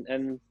that's and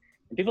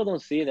people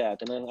don't see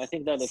that. And I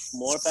think that if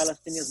more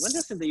Palestinians, not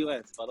just in the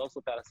US, but also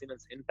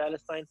Palestinians in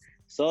Palestine,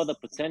 saw the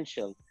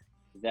potential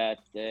that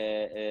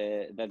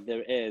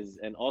there is,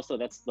 and also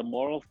that's the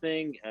moral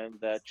thing and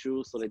the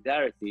true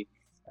solidarity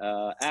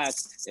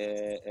act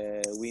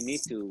we need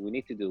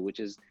to do,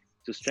 which is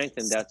to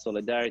strengthen that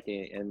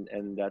solidarity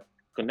and that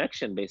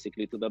connection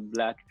basically to the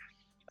black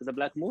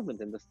movement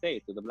in the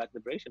state, to the Black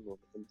liberation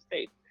movement in the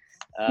state.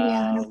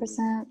 Yeah,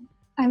 100%.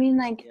 I mean,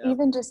 like,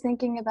 even just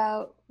thinking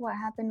about what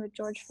happened with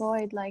George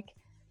Floyd, like,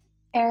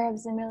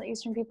 Arabs and Middle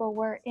Eastern people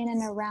were in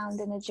and around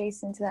and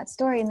adjacent to that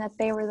story, and that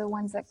they were the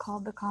ones that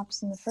called the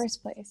cops in the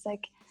first place.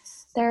 Like,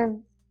 they're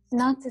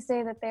not to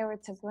say that they were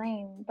to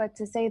blame, but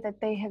to say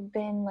that they have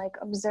been like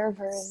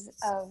observers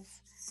of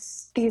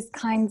these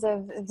kinds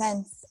of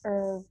events,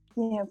 or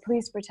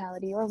police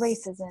brutality or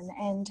racism,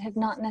 and have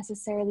not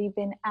necessarily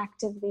been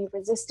actively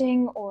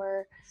resisting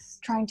or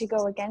trying to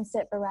go against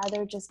it, but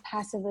rather just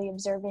passively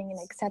observing and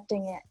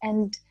accepting it.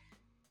 And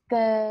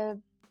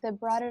the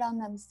brought it on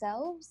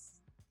themselves,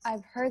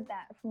 I've heard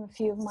that from a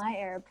few of my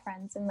Arab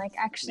friends. And like,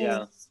 actually,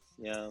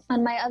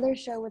 on my other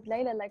show with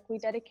Layla, like, we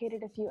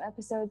dedicated a few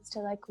episodes to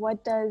like,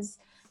 what does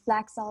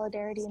Black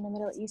solidarity in the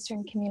Middle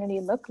Eastern community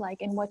look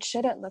like, and what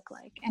should it look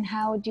like, and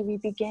how do we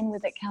begin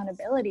with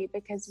accountability,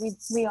 because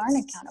we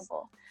aren't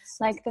accountable.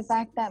 Like, the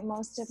fact that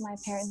most of my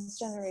parents'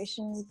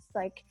 generation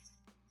like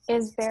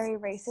is very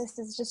racist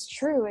is just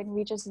true, and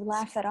we just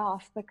laugh it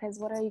off, because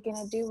what are you going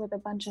to do with a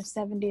bunch of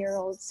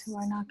 70-year-olds who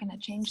are not going to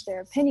change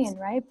their opinion,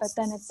 right? But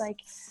then it's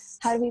like,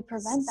 how do we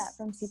prevent that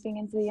from seeping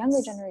into the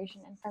younger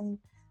generation, and from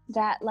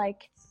that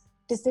like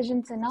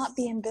decision to not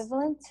be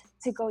ambivalent,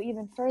 to go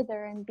even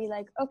further and be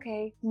like,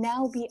 okay,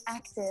 now be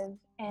active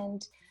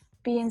and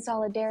be in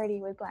solidarity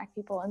with Black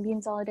people and be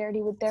in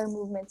solidarity with their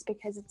movements,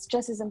 because it's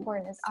just as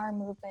important as our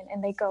movement,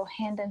 and they go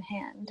hand in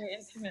hand. They're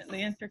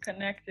intimately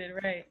interconnected,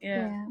 right?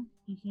 Yeah.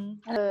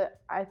 Mm-hmm.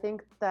 I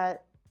think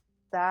that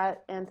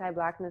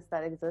anti-Blackness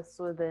that exists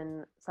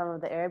within some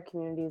of the Arab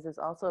communities is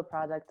also a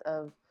product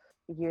of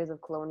years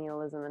of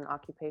colonialism and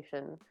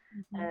occupation,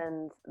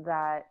 and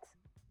that.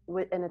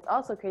 And it's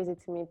also crazy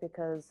to me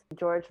because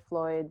George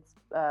Floyd's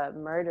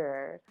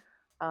murderer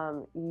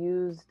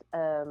used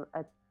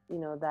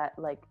that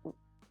like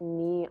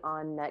knee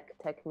on neck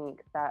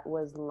technique that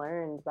was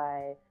learned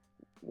by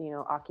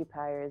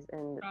occupiers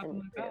in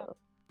Israel.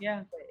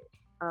 Yeah.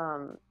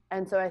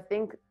 And so I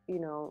think,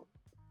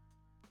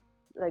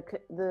 like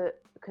the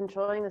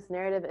controlling this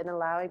narrative and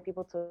allowing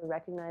people to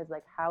recognize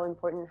like how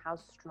important, how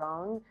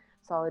strong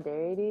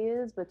solidarity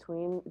is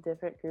between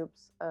different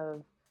groups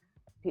of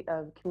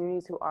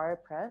communities who are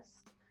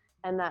oppressed,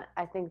 and that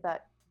I think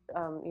that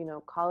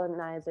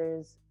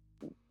colonizers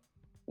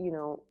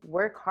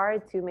work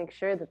hard to make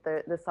sure that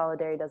the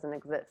solidarity doesn't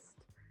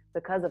exist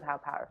because of how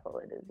powerful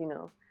it is.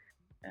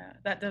 Yeah,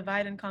 that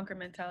divide and conquer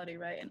mentality,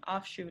 right? An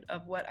offshoot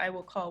of what I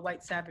will call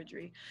white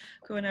savagery.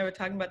 Ku and I were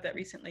talking about that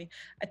recently.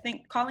 I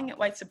think calling it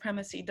white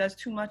supremacy does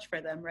too much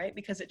for them, right?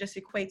 Because it just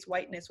equates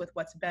whiteness with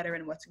what's better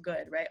and what's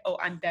good, right? Oh,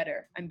 I'm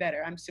better,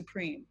 I'm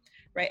supreme,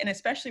 right? And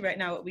especially right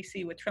now, what we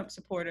see with Trump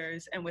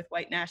supporters and with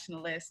white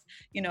nationalists,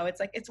 it's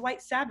like, it's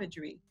white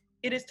savagery.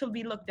 It is to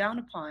be looked down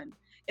upon.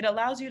 It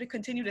allows you to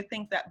continue to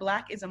think that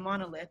Black is a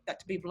monolith, that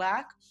to be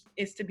Black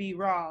is to be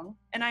wrong,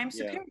 and I am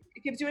superior. Yeah.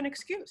 It gives you an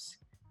excuse.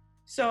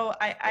 So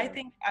I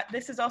think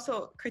this is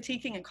also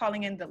critiquing and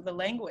calling in the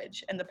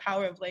language and the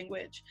power of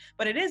language.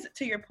 But it is,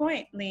 to your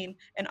point, Lean,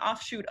 an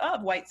offshoot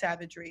of white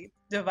savagery,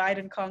 divide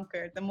and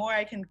conquer. The more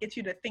I can get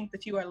you to think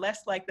that you are less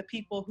like the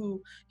people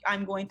who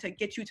I'm going to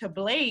get you to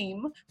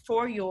blame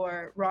for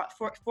your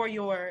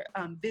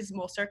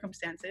abysmal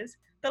circumstances,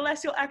 the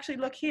less you'll actually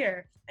look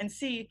here and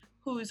see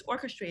who's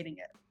orchestrating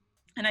it.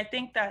 And I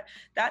think that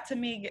to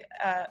me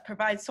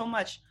provides so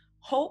much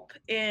hope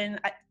in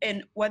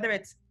whether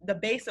it's the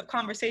base of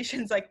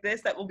conversations like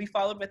this that will be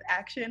followed with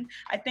action.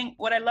 I think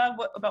what I love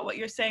about what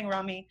you're saying,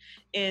 Rami,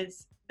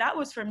 is that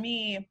was for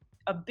me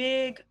a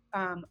big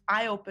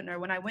eye-opener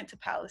when I went to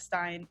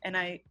Palestine, and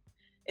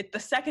the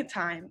second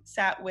time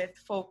sat with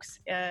folks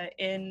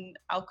in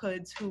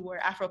Al-Quds who were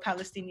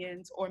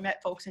Afro-Palestinians, or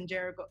met folks in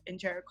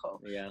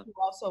Jericho who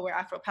also were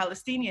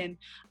Afro-Palestinian.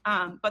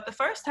 But the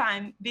first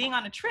time being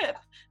on a trip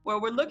where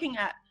we're looking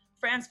at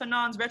Frantz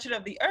Fanon's Wretched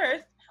of the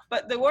Earth,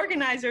 but the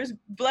organizers,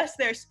 bless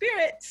their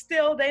spirit,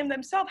 still they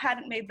themselves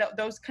hadn't made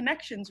those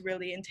connections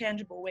really in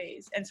tangible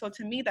ways. And so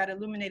to me, that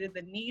illuminated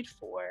the need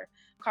for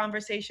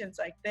conversations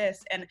like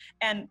this.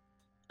 And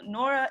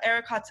Nora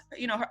Ericot's,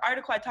 her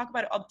article, I talk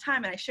about it all the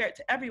time and I share it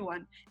to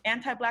everyone.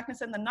 Anti-Blackness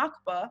and the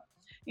Nakba,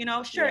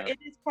 it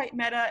is quite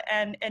meta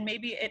and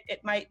maybe it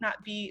might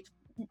not be,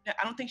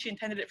 I don't think she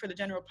intended it for the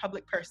general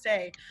public per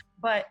se,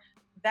 but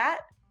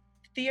that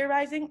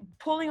theorizing,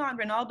 pulling on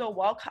Ronaldo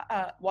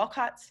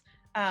Walcott's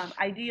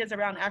ideas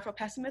around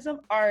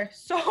Afro-pessimism are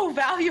so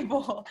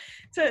valuable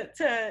to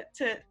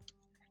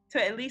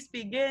at least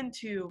begin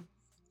to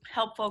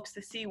help folks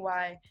to see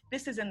why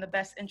this is in the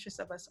best interest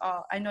of us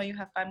all. I know you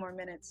have 5 more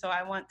minutes, so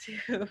I want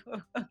to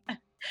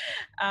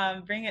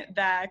bring it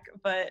back.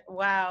 But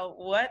wow,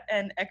 what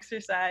an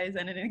exercise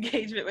and an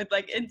engagement with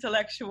like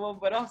intellectual,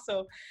 but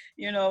also,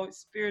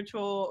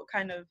 spiritual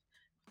kind of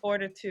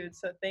fortitude.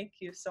 So thank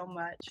you so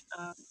much.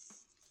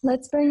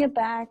 Let's bring it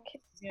back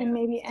and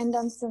maybe end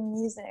on some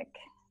music.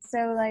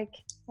 So like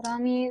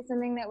Rami,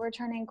 something that we're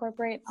trying to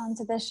incorporate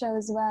onto this show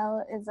as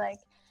well is like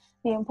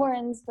the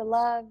importance, the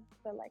love,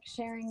 the like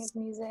sharing of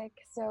music.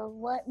 So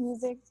what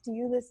music do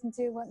you listen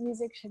to? What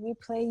music should we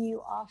play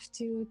you off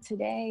to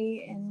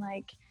today? And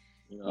like,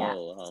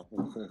 wow.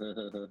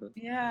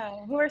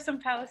 Who are some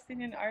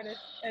Palestinian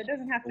artists? It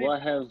doesn't have to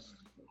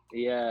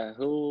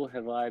who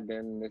have I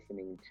been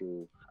listening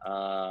to?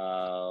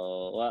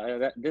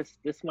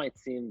 This might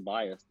seem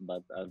biased,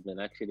 but I've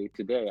been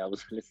today I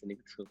was listening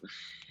to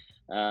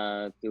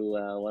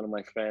one of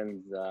my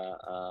friends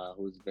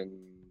who's been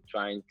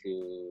trying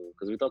to,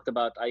 because we talked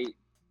about,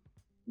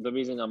 the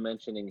reason I'm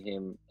mentioning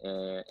him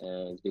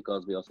is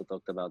because we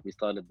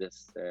started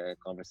this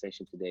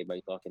conversation today by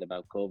talking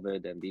about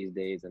COVID and these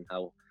days and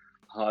how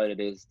hard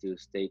it is to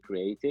stay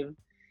creative.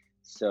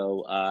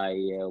 So I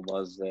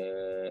was,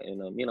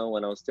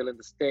 when I was still in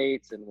the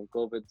States and when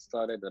COVID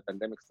started, the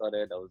pandemic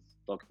started, I was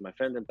talking to my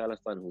friend in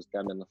Palestine who's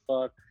Tamer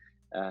Nafar.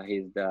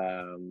 He's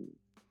the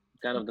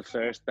kind of the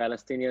first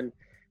Palestinian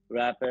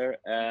rapper.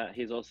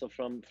 He's also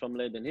from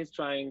Lid, and he's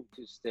trying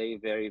to stay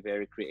very,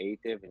 very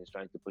creative, and he's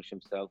trying to push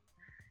himself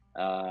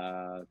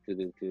to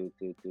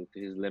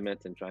his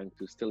limits and trying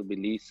to still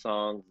release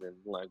songs and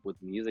like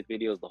with music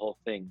videos, the whole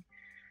thing.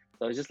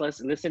 So I was just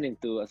listening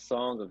to a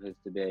song of his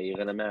today,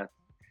 Ghanamat,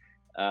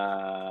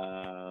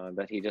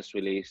 that he just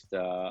released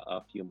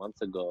a few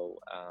months ago,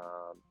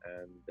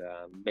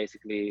 and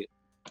basically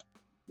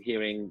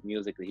hearing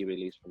music that he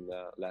released from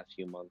the last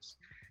few months.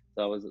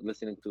 So I was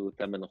listening to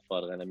Tamer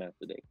Nafar Ghanamat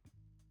today.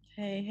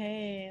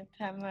 Hey,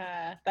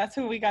 Tamer. That's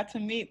who we got to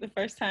meet the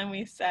first time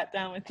we sat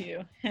down with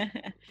you.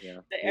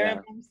 The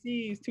Arab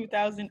MCs,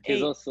 2008.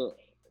 He's also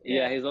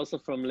he's also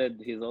from Lid.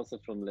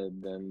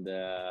 And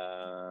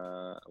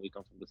we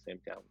come from the same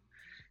town.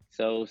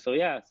 So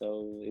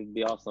it'd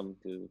be awesome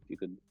if you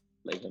could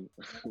play him.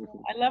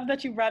 I love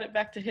that you brought it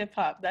back to hip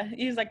hop. That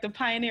he's like the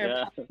pioneer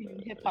of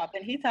hip hop,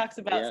 and he talks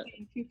about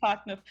seeing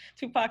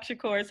Tupac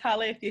Shakur's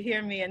 "Holla If You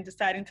Hear Me" and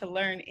deciding to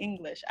learn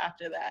English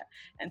after that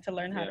and to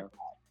learn how to rap.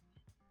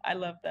 I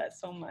love that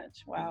so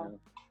much. Wow,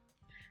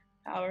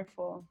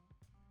 powerful.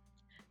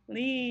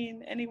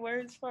 Lean, any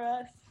words for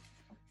us?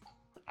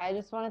 I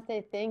just want to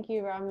say thank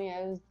you, Rami.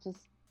 It was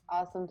just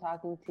awesome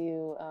talking to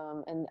you.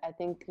 And I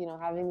think,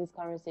 having these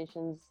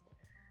conversations,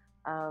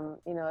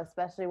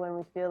 especially when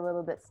we feel a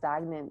little bit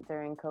stagnant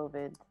during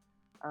COVID,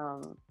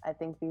 I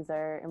think these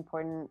are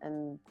important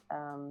and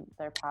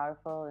they're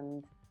powerful.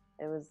 And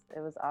it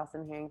was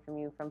awesome hearing from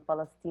you from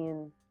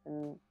Palestine.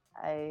 And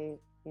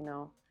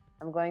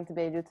I'm going to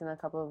Beirut in a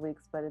couple of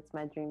weeks, but it's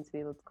my dream to be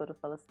able to go to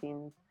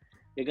Palestine.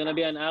 You're gonna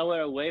be an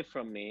hour away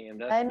from me,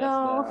 and I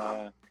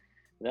know.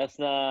 That's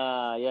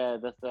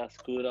the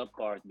screwed up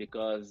part,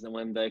 because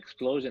when the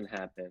explosion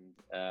happened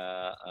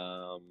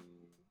a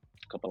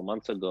couple of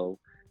months ago,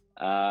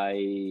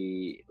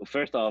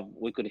 first off,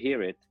 we could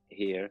hear it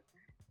here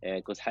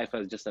because Haifa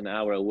is just an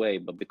hour away,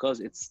 but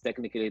because it's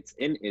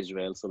in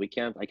Israel, so I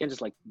can't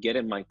just like get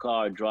in my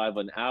car, drive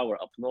an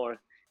hour up north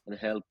and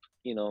help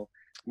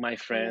my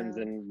friends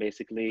and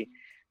basically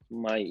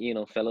my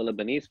fellow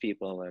Lebanese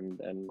people, and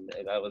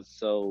that was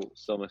so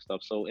messed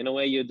up. So in a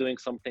way, you're doing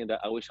something that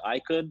I wish I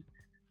could.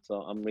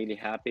 So I'm really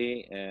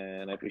happy,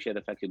 and I appreciate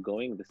the fact you're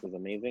going. This is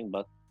amazing,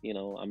 but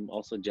I'm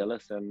also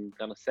jealous and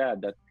kind of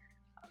sad that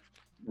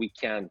we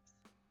can't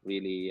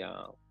really.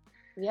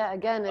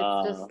 Again,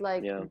 it's just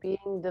like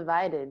being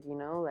divided.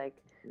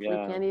 We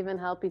can't even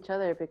help each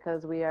other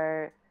because we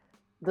are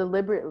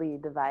deliberately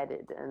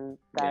divided, and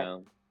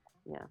that.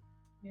 Yeah.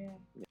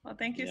 Well,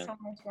 thank you so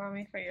much,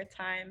 Rami, for your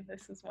time.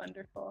 This is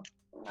wonderful.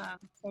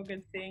 So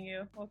good seeing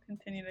you. We'll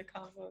continue the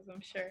convos,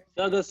 I'm sure.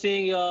 So good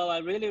seeing you all. I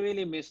really,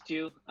 really missed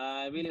you.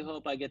 I really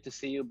hope I get to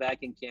see you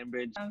back in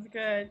Cambridge. Sounds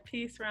good.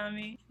 Peace,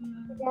 Rami.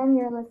 Again,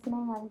 you're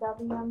listening on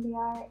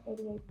WMBR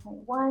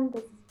 88.1.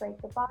 This is Break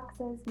the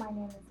Boxes. My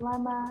name is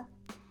Lemma.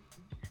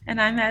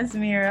 And I'm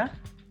Azmira.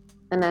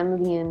 And I'm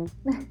Lian.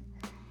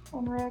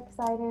 And we're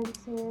excited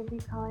to be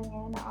calling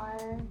in our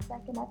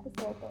second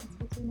episode. Thanks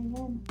for tuning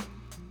in.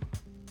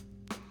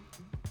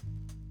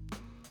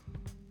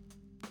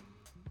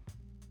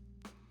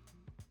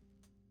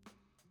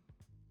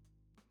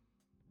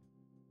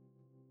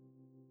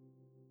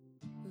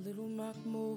 Little Mahmoud.